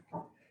conversation.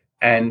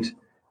 And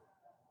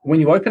when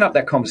you open up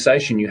that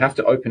conversation, you have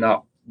to open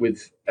up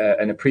with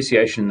an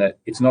appreciation that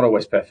it's not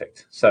always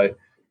perfect. So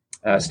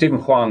Stephen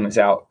Huang is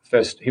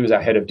he was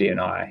our head of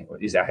D&I,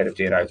 he's our head of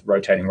D&I's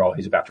rotating role.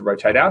 He's about to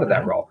rotate out of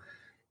that role.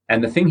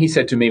 And the thing he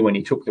said to me when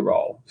he took the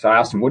role, so I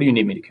asked him, what do you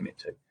need me to commit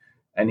to?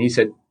 And he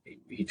said,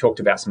 he talked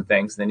about some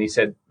things. Then he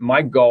said,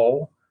 my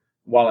goal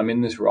while I'm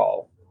in this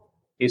role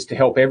is to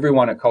help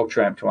everyone at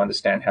Culture Amp to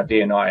understand how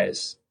D&I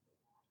is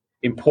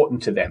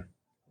important to them.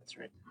 That's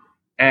right.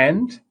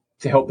 And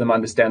to help them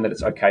understand that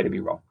it's okay to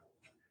be wrong.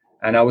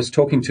 And I was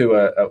talking to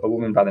a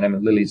woman by the name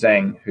of Lily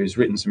Zhang, who's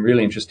written some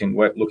really interesting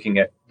work looking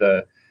at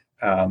the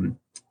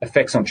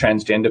effects on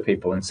transgender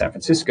people in San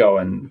Francisco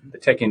and the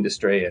tech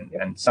industry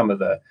and some of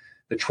the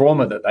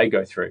trauma that they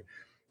go through.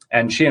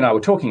 And she and I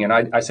were talking, and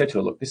I said to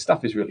her, look, this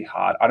stuff is really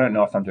hard. I don't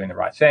know if I'm doing the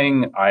right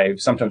thing. I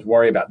sometimes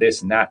worry about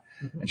this and that.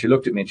 And she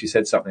looked at me and she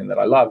said something that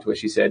I loved, where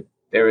she said,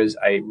 there is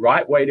a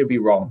right way to be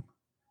wrong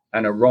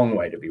and a wrong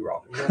way to be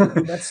wrong.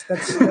 That's such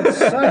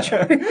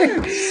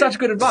such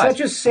good advice.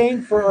 Such a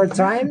saying for our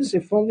times.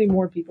 If only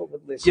more people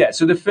would listen. Yeah.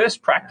 So the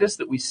first practice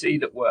that we see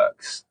that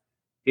works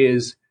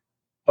is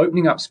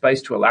opening up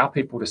space to allow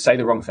people to say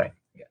the wrong thing,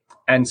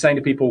 and saying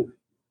to people,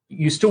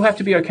 you still have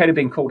to be okay to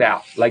being called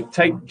out. Like,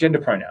 take gender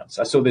pronouns.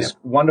 I saw this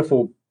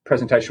wonderful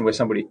presentation where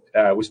somebody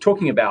was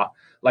talking about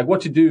like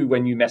what to do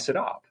when you mess it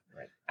up,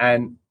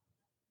 and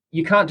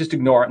you can't just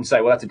ignore it and say,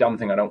 well, that's a dumb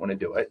thing, I don't want to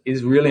do it. It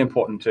is really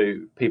important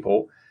to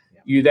people.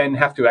 You then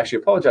have to actually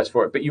apologize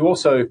for it. But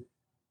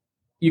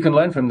you can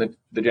learn from the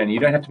journey. You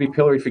don't have to be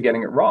pilloried for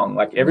getting it wrong.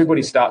 Like,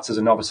 everybody starts as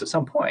a novice at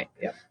some point.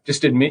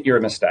 Just admit you're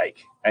a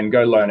mistake and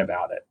go learn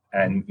about it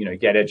and,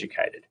 get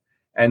educated.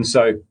 And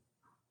so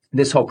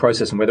this whole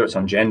process, and whether it's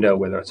on gender,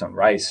 whether it's on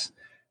race,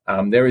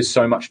 There is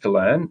so much to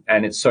learn,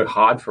 and it's so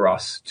hard for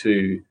us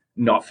to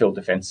not feel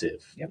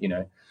defensive.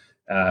 Yep.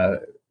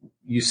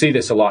 You see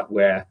this a lot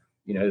where,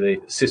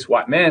 the cis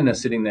white men are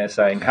sitting there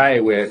saying, hey,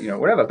 we're,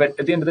 whatever. But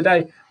at the end of the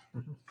day,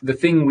 the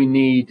thing we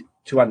need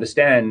to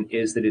understand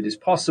is that it is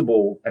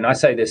possible, and I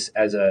say this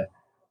as a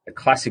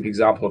classic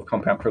example of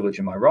compound privilege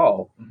in my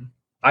role,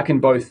 I can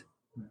both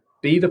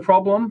be the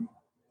problem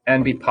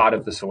and be part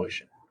of the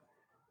solution.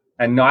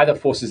 And neither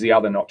forces the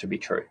other not to be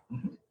true.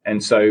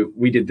 And so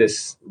we did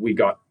this, I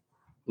got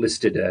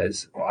listed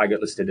as,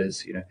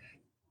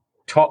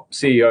 top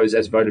CEOs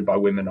as voted by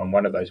women on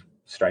one of those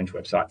strange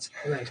websites.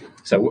 Right.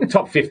 So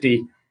top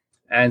 50.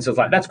 And so it's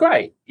like, that's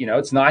great.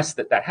 It's nice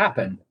that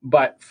happened.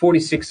 But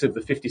 46 of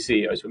the 50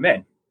 CEOs were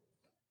men.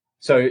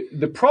 So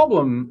the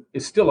problem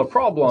is still a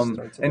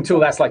problem until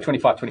that's like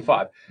 25.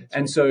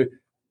 And so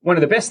one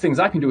of the best things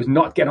I can do is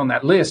not get on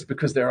that list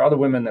because there are other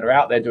women that are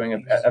out there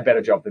doing a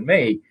better job than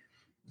me.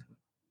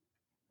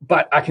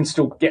 But I can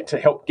still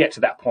help get to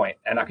that point,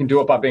 and I can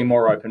do it by being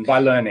more open, by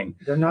learning.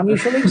 They're not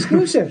mutually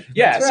exclusive.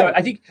 Yeah, That's so right.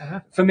 I think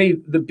for me,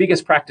 the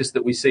biggest practice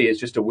that we see is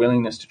just a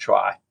willingness to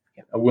try,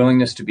 a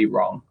willingness to be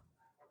wrong,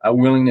 a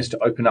willingness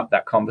to open up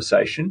that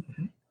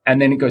conversation,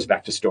 and then it goes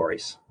back to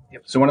stories.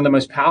 Yep. So one of the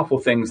most powerful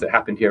things that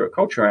happened here at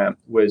Culture Amp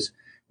was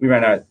we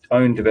ran our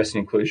own diversity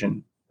and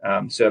inclusion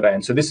survey,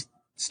 and so this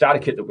starter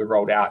kit that we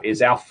rolled out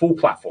is our full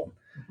platform,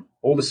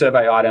 all the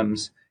survey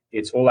items.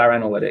 It's all our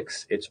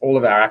analytics. It's all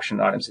of our action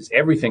items. It's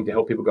everything to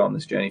help people go on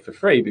this journey for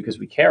free because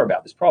we care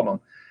about this problem.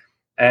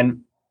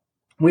 And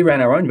we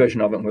ran our own version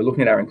of it, and we're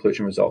looking at our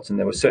inclusion results, and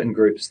there were certain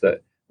groups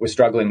that were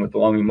struggling with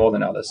belonging more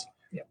than others.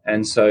 Yep.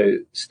 And so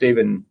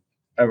Stephen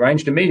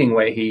arranged a meeting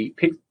where he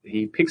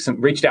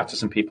reached out to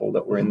some people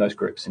that were in those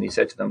groups, and he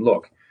said to them,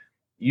 look,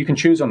 you can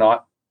choose or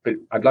not, but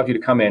I'd love you to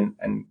come in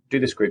and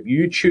do this group.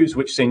 You choose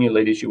which senior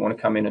leaders you want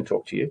to come in and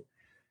talk to you,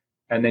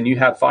 and then you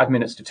have 5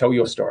 minutes to tell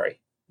your story.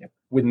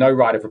 With no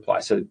right of reply.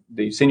 So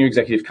the senior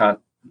executive can't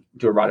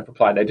do a right of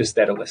reply. They're just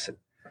there to listen.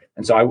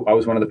 And so I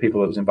was one of the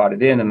people that was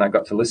invited in, and I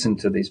got to listen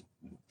to these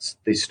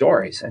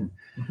stories. And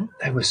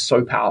they were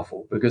so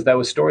powerful because they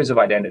were stories of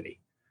identity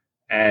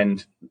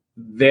and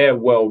their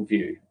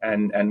worldview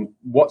and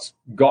what's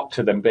got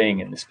to them being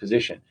in this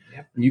position.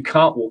 Yep. You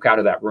can't walk out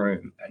of that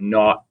room and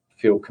not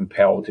feel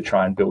compelled to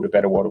try and build a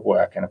better world of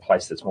work and a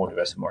place that's more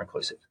diverse and more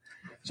inclusive.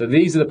 So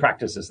these are the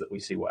practices that we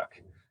see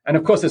work. And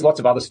of course, there's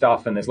lots of other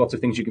stuff, and there's lots of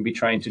things you can be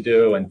trained to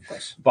do, and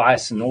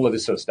bias and all of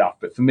this sort of stuff.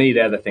 But for me,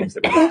 they're the things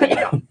that we think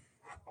about.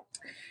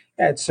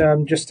 Yeah, it's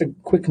just a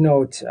quick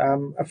note.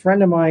 A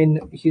friend of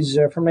mine, he's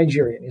from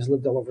Nigeria, and he's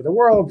lived all over the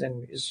world,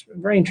 and he's a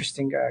very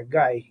interesting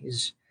guy.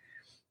 He's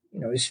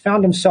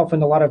found himself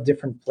in a lot of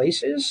different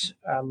places,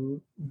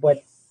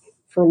 but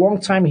for a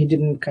long time, he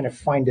didn't kind of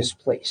find his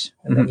place.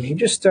 And then he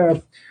just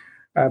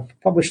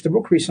published a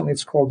book recently.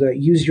 It's called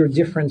Use Your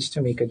Difference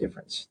to Make a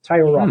Difference.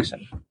 Tayo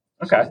Roxon.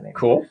 Okay,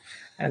 cool.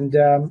 And,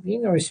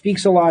 he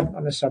speaks a lot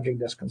on the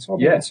subject desk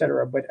consulting, et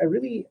cetera. But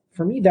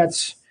for me,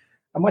 that's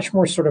a much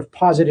more sort of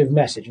positive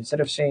message. Instead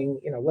of saying,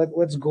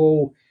 let's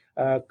go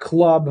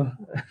club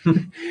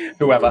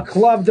whoever.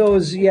 Club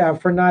those,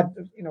 for not,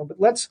 but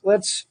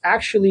let's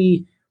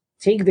actually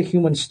take the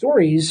human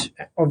stories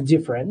of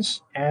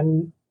difference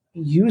and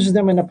use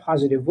them in a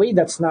positive way.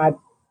 That's not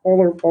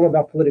all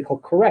about political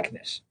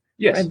correctness.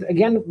 Yes. And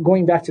again,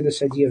 going back to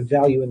this idea of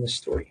value in the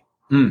story.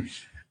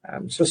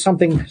 So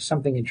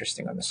something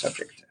interesting on the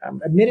subject.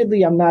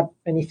 Admittedly, I'm not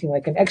anything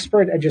like an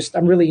expert.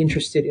 I'm really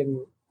interested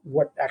in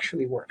what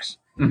actually works,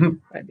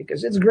 right?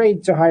 Because it's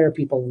great to hire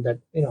people that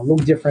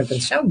look different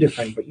and sound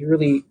different, but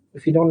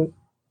if you don't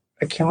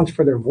account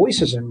for their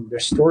voices and their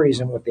stories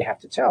and what they have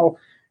to tell,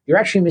 you're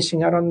actually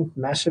missing out on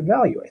massive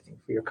value, I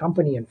think, for your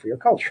company and for your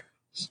culture.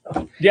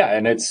 So, yeah,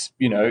 and it's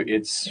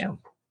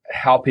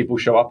how people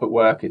show up at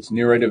work. It's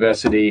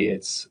neurodiversity.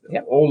 It's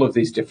all of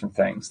these different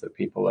things that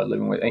people are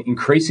living with.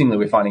 Increasingly,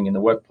 we're finding in the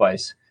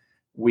workplace,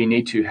 we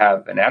need to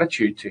have an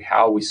attitude to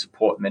how we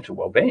support mental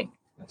well-being.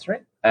 That's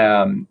right.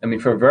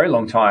 For a very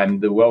long time,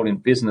 the world in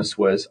business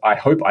was, I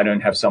hope I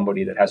don't have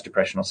somebody that has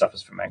depression or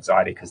suffers from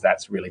anxiety because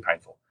that's really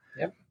painful.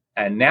 Yep.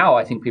 And now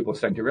I think people are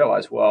starting to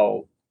realize,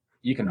 well,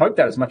 you can hope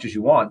that as much as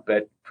you want,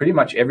 but pretty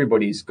much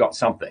everybody's got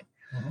something.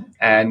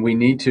 And we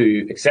need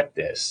to accept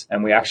this,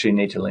 and we actually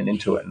need to lean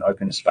into it and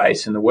open a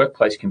space. And the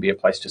workplace can be a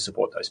place to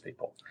support those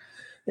people.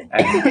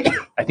 And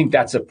I think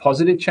that's a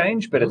positive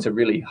change, but it's a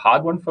really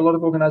hard one for a lot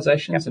of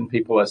organizations, and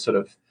people are sort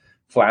of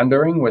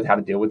floundering with how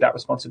to deal with that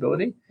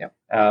responsibility.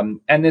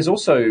 And there's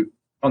also,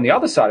 on the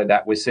other side of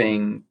that, we're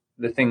seeing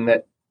the thing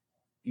that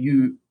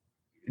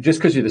just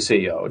because you're the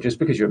CEO, or just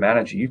because you're a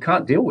manager, you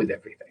can't deal with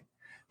everything.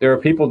 There are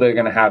people that are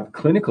going to have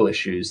clinical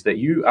issues that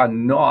you are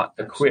not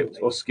equipped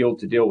or skilled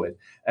to deal with.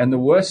 And the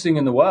worst thing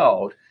in the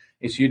world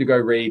is for you to go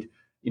read,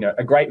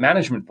 a great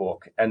management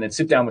book and then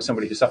sit down with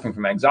somebody who's suffering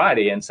from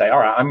anxiety and say, all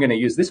right, I'm going to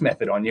use this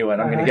method on you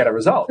and I'm going to get a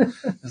result.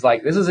 It's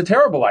like, this is a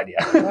terrible idea.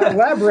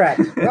 Lab rat,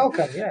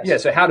 welcome, yes. Yeah,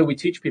 so how do we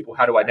teach people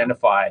how to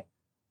identify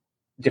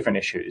different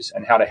issues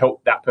and how to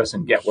help that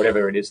person get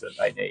whatever it is that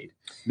they need.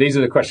 These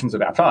are the questions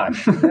of our time.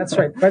 That's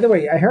right. By the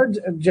way, I heard,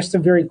 just a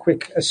very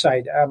quick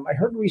aside, I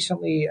heard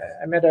recently,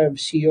 I met a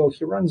CEO,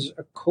 he runs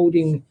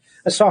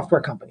a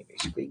software company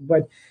basically,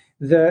 but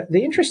the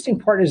interesting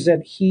part is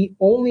that he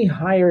only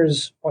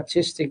hires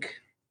autistic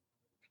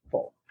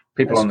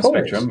people on the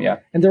coders, spectrum, yeah.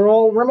 and they're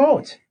all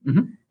remote.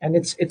 Mm-hmm. And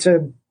it's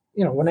a,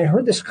 when I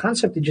heard this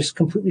concept, it just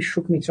completely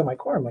shook me to my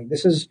core. I'm like,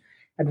 this is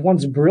at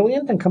once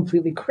brilliant and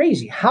completely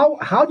crazy.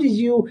 How did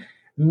you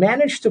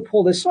manage to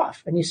pull this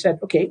off? And he said,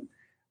 okay,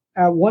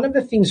 one of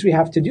the things we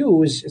have to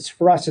do is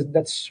for us,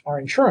 that's our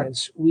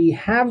insurance. We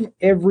have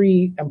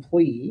every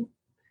employee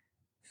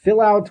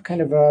fill out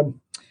kind of a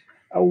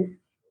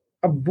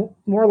book,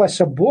 more or less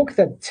a book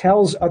that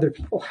tells other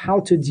people how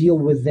to deal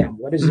with them.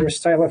 What is their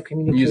style of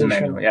communication? User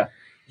manual, yeah.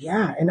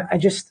 Yeah, and I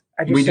just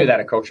we do that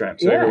at Culture Amp,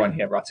 so everyone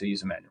here writes a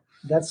user manual.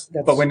 That's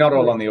but we're not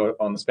all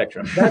on the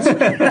spectrum.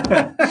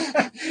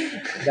 That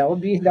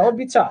would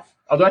be tough.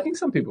 Although I think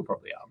some people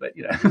probably are, but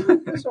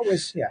it's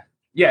always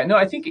yeah. No,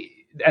 I think,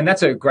 and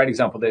that's a great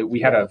example. That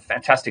we had a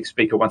fantastic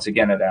speaker once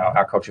again at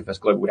our Culture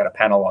First Global. We had a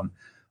panel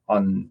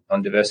on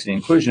diversity and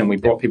inclusion, and we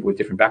brought people with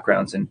different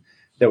backgrounds. And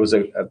there was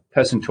a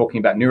person talking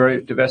about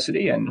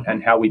neurodiversity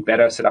and how we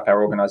better set up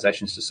our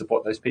organizations to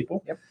support those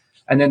people. Yep.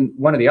 And then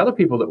one of the other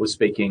people that was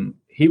speaking,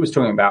 he was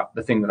talking about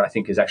the thing that I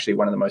think is actually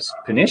one of the most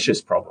pernicious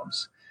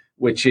problems,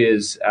 which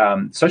is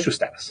social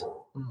status.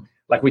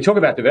 Like we talk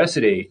about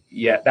diversity,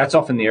 that's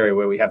often the area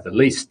where we have the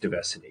least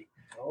diversity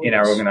in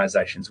our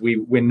organizations.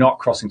 We're not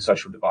crossing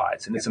social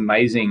divides. And it's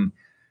amazing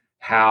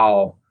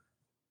how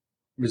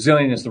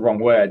resilient is the wrong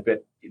word,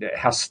 but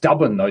how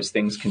stubborn those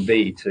things can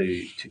be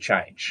to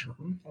change.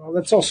 Mm-hmm. Well,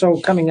 that's also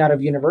coming out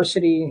of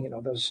university.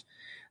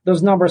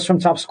 Those numbers from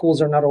top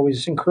schools are not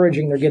always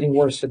encouraging. They're getting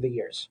worse with the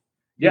years.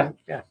 Yeah.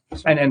 So.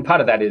 And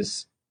part of that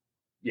is,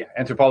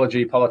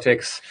 anthropology,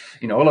 politics,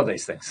 all of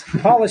these things.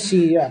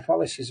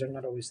 Policies are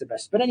not always the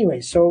best. But anyway,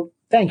 so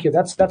thank you.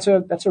 That's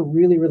a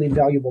really, really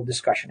valuable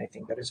discussion, I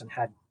think, that isn't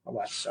had a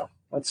lot. So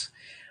let's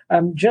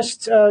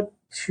just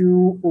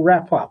to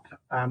wrap up.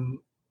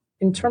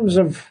 In terms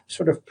of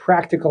sort of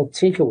practical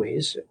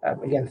takeaways,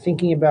 again,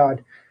 thinking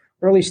about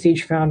early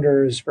stage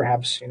founders,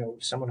 perhaps,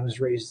 someone who's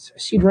raised a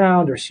seed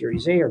round or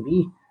Series A or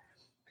B,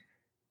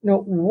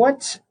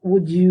 what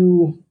would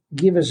you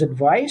give as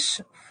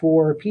advice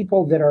for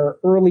people that are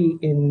early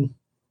in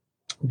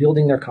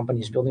building their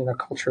companies, building their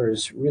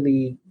cultures,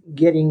 really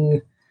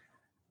getting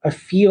a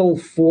feel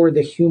for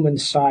the human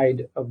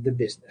side of the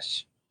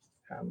business?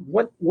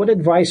 What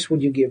advice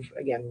would you give?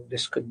 Again,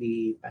 this could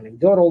be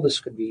anecdotal, this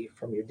could be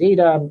from your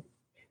data.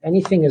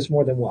 Anything is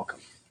more than welcome.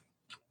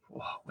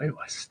 Where do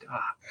I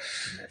start?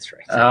 That's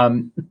right.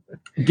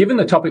 Given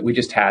the topic we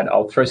just had,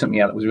 I'll throw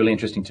something out that was really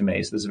interesting to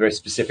me. So there's a very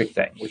specific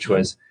thing, which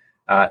was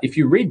if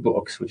you read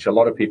books, which a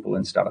lot of people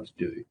in startups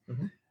do,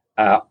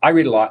 I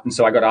read a lot. And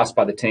so I got asked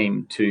by the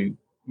team to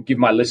give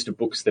my list of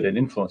books that had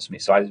influenced me.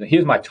 So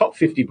here's my top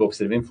 50 books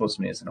that have influenced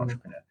me as an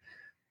entrepreneur.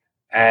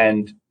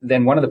 And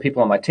then one of the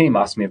people on my team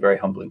asked me a very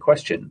humbling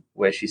question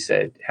where she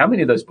said, how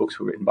many of those books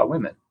were written by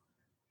women?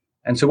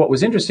 And so what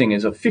was interesting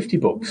is of 50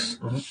 books,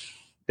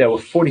 there were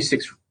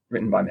 46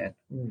 written by men.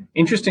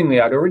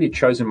 Interestingly, I'd already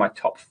chosen my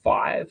top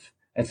 5,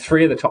 and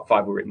 3 of the top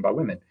 5 were written by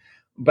women.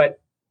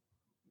 But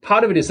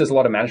part of it is there's a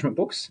lot of management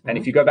books. And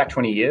if you go back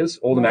 20 years,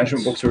 all the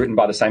management books were written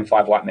by the same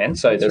 5 white men.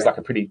 So there's like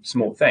a pretty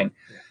small thing.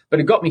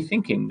 But it got me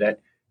thinking that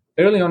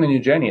early on in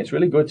your journey, it's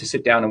really good to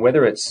sit down and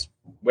whether it's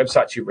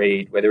websites you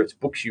read, whether it's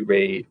books you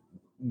read,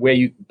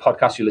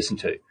 podcasts you listen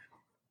to,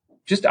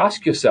 just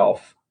ask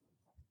yourself,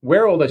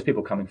 where are all those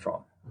people coming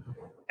from?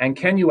 And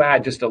can you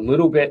add just a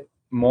little bit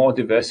more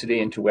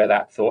diversity into where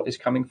that thought is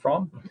coming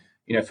from?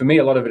 For me,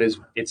 a lot of it is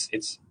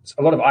it's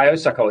a lot of IO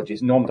psychology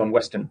is normed on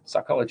Western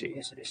psychology.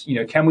 Yes, it is.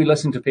 Can we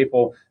listen to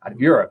people out of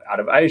Europe, out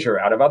of Asia,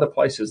 out of other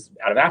places,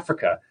 out of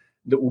Africa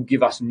that will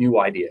give us new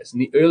ideas?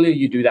 And the earlier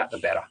you do that, the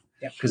better,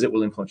 because it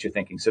will influence your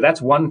thinking. So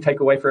that's one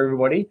takeaway for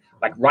everybody.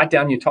 Like write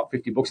down your top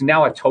 50 books. And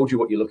now I've told you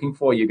what you're looking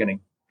for. You're going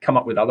to come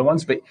up with other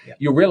ones, but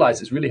you'll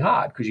realize it's really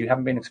hard because you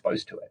haven't been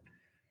exposed to it.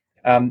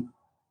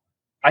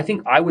 I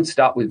think I would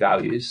start with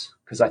values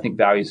because I think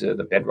values are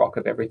the bedrock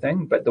of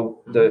everything. But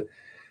the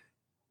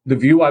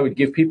view I would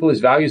give people is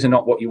values are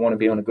not what you want to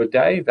be on a good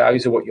day.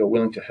 Values are what you're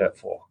willing to hurt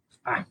for.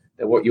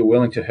 They're what you're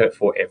willing to hurt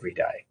for every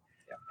day.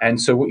 And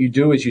so what you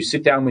do is you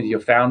sit down with your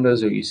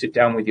founders or you sit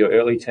down with your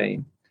early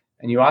team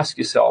and you ask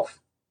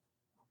yourself,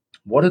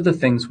 what are the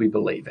things we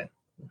believe in?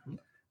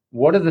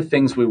 What are the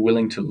things we're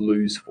willing to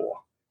lose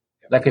for?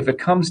 Like if it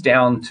comes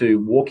down to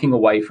walking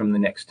away from the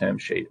next term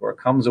sheet or it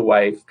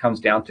comes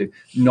down to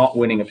not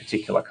winning a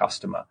particular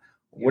customer,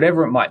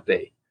 whatever it might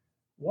be,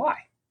 why?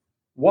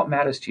 What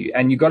matters to you?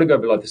 And you've got to go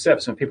below the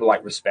surface. When people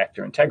like respect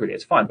or integrity,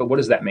 it's fine. But what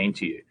does that mean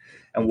to you?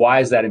 And why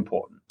is that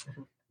important?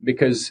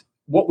 Because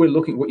what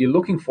you're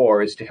looking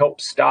for is to help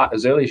start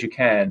as early as you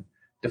can,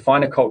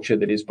 define a culture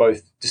that is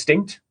both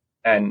distinct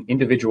and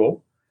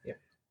individual.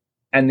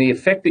 And the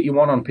effect that you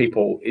want on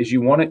people is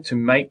you want it to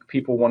make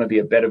people want to be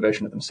a better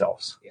version of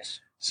themselves. Yes.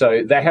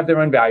 So they have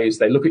their own values.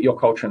 They look at your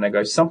culture and they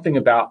go, something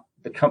about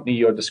the company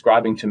you're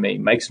describing to me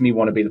makes me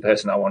want to be the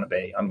person I want to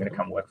be. I'm going to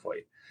come work for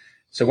you.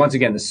 So once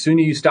again, the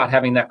sooner you start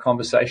having that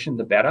conversation,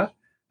 the better.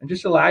 And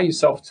just allow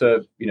yourself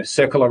to,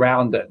 circle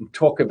around it and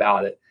talk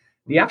about it.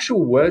 The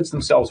actual words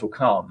themselves will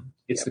come.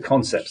 It's the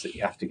concepts that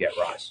you have to get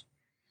right.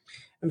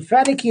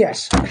 Emphatic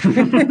yes.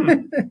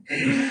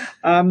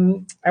 I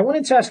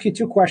wanted to ask you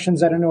two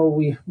questions. I don't know,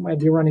 we might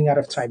be running out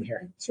of time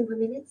here. 2 more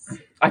minutes?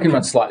 I can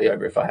run slightly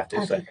over if I have to.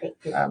 Okay, great.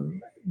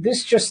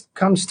 This just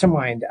comes to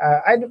mind.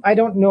 I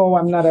don't know.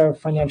 I'm not a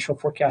financial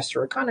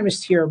forecaster or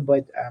economist here,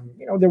 but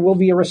there will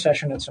be a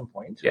recession at some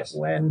point. Yes.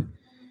 When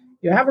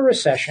you have a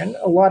recession,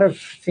 a lot of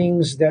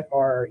things that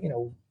are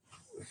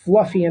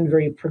fluffy and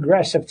very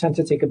progressive tend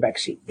to take a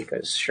backseat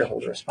because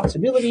shareholder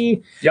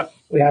responsibility. Yep.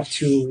 We have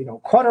to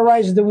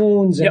cauterize the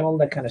wounds and Yep. all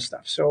that kind of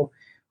stuff. So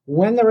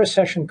when the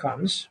recession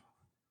comes,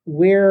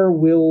 where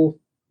will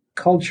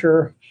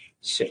culture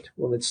sit?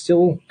 Will it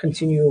still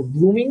continue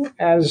blooming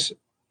as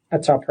a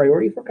top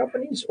priority for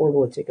companies, or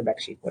will it take a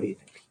backseat? What do you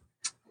think?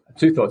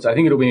 Two thoughts. I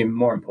think it'll be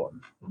more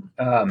important.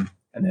 And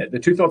the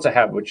two thoughts I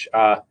have, which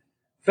are,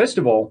 first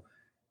of all,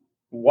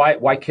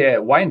 why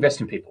care? Why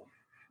invest in people,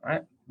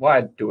 right?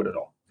 Why do it at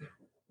all?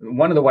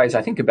 One of the ways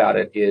I think about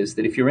it is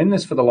that if you're in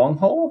this for the long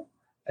haul,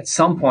 at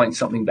some point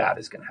something bad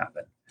is going to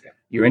happen. Yeah.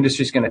 Your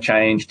industry is going to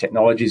change.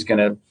 Technology is you're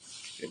going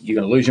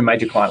to lose your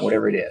major client,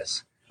 whatever it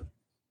is.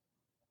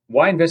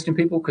 Why invest in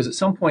people? Because at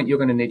some point you're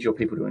going to need your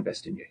people to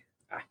invest in you.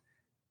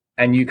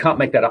 And you can't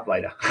make that up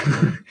later.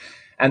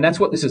 And that's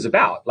what this is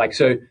about.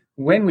 So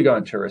when we go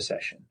into a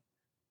recession,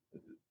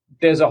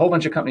 there's a whole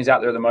bunch of companies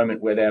out there at the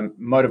moment where their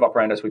mode of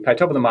operandus, we pay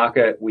top of the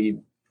market, we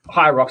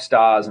hire rock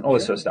stars and all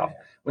this sort of stuff.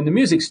 When the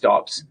music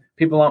stops,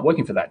 people aren't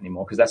working for that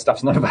anymore because that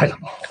stuff's not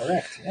available.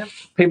 Correct. Yeah.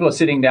 People are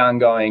sitting down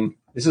going,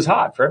 this is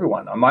hard for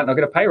everyone. I might not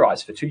get a pay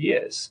rise for 2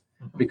 years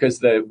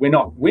because we're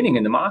not winning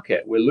in the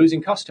market. We're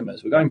losing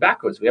customers. We're going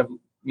backwards. We have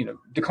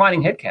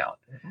declining headcount.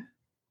 Mm-hmm.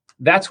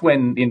 That's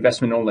when the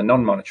investment in all the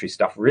non-monetary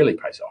stuff really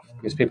pays off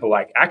because people are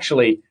like,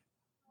 actually,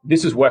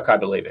 this is work I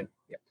believe in.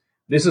 Yeah.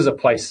 This is a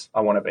place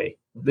I want to be.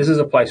 This is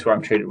a place where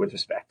I'm treated with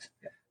respect.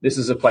 Yeah. This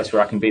is a place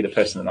where I can be the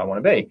person that I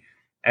want to be.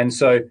 And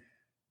so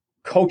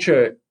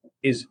culture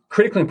is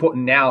critically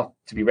important now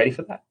to be ready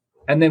for that.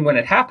 And then when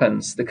it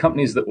happens, the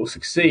companies that will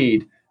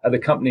succeed are the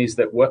companies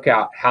that work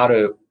out how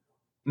to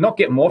not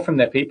get more from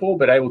their people,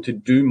 but able to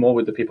do more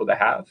with the people they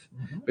have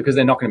because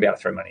they're not going to be able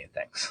to throw money at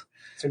things.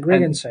 It's a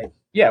great insight.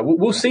 Yeah,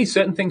 we'll see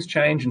certain things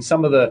change, and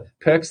some of the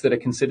perks that are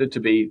considered to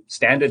be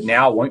standard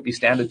now won't be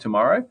standard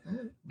tomorrow.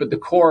 But the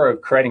core of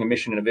creating a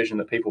mission and a vision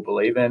that people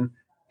believe in,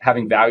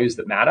 having values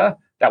that matter,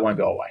 that won't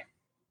go away.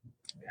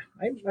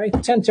 I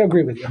tend to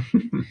agree with you.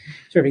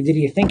 Terrific.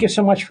 Didier, thank you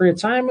so much for your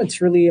time.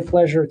 It's really a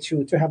pleasure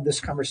to have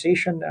this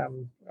conversation,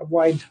 a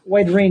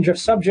wide range of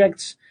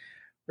subjects.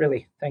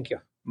 Really, thank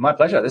you. My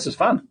pleasure. This is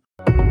fun.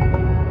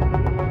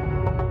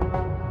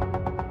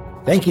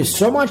 Thank you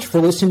so much for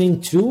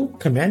listening to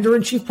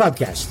Commander-in-Chief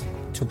Podcast.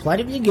 To apply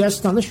to be a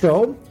guest on the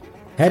show,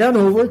 head on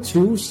over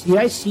to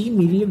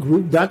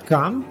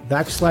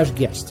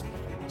cicmediagroup.com/guest.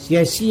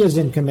 CIC is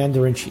in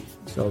Commander-in-Chief.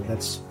 So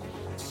that's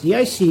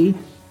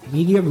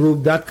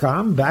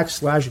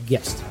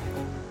cicmediagroup.com/guest.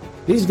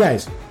 These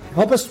guys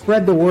help us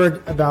spread the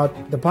word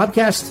about the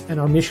podcast and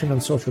our mission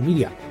on social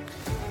media.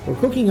 We're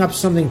cooking up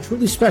something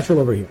truly special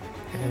over here,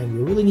 and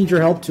we really need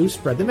your help to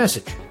spread the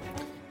message.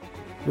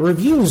 The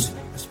reviews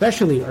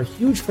especially are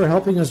huge for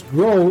helping us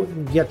grow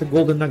and get the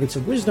golden nuggets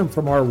of wisdom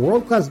from our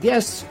world-class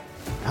guests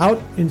out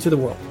into the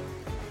world.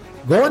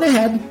 Go on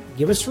ahead,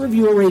 give us a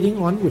review or rating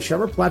on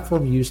whichever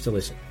platform you use to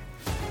listen.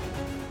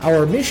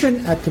 Our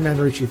mission at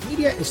Commander-in-Chief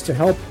Media is to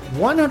help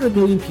 100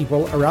 million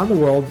people around the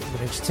world in the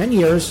next 10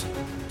 years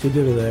to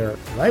do their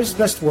life's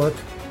best work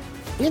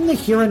in the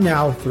here and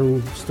now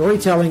through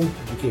storytelling,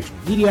 education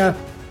media,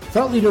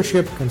 thought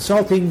leadership,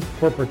 consulting,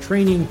 corporate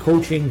training,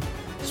 coaching,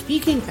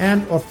 speaking,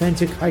 and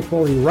authentic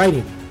high-quality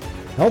writing,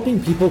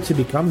 helping people to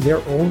become their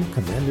own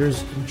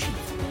commanders-in-chief.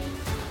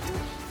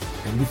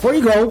 And before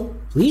you go,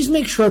 please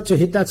make sure to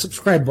hit that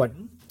subscribe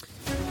button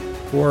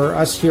for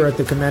us here at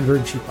the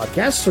Commander-in-Chief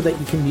Podcast so that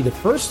you can be the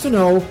first to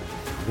know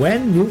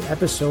when new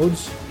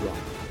episodes drop.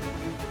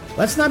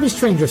 Let's not be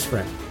strangers,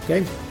 friend,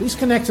 okay? Please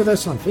connect with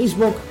us on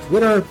Facebook,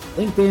 Twitter,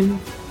 LinkedIn,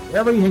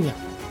 wherever you hang out.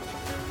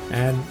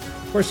 And,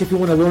 of course, if you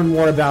want to learn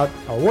more about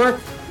our work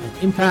and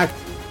impact,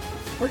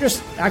 or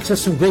just access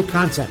some great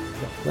content,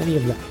 plenty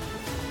of that,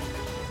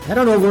 head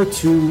on over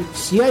to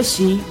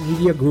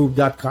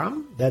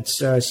cicmediagroup.com. That's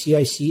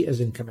CIC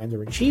as in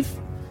Commander-in-Chief,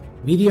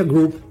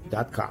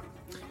 mediagroup.com.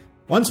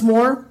 Once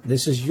more,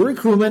 this is Yuri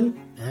Kruman,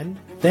 and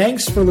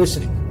thanks for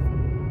listening.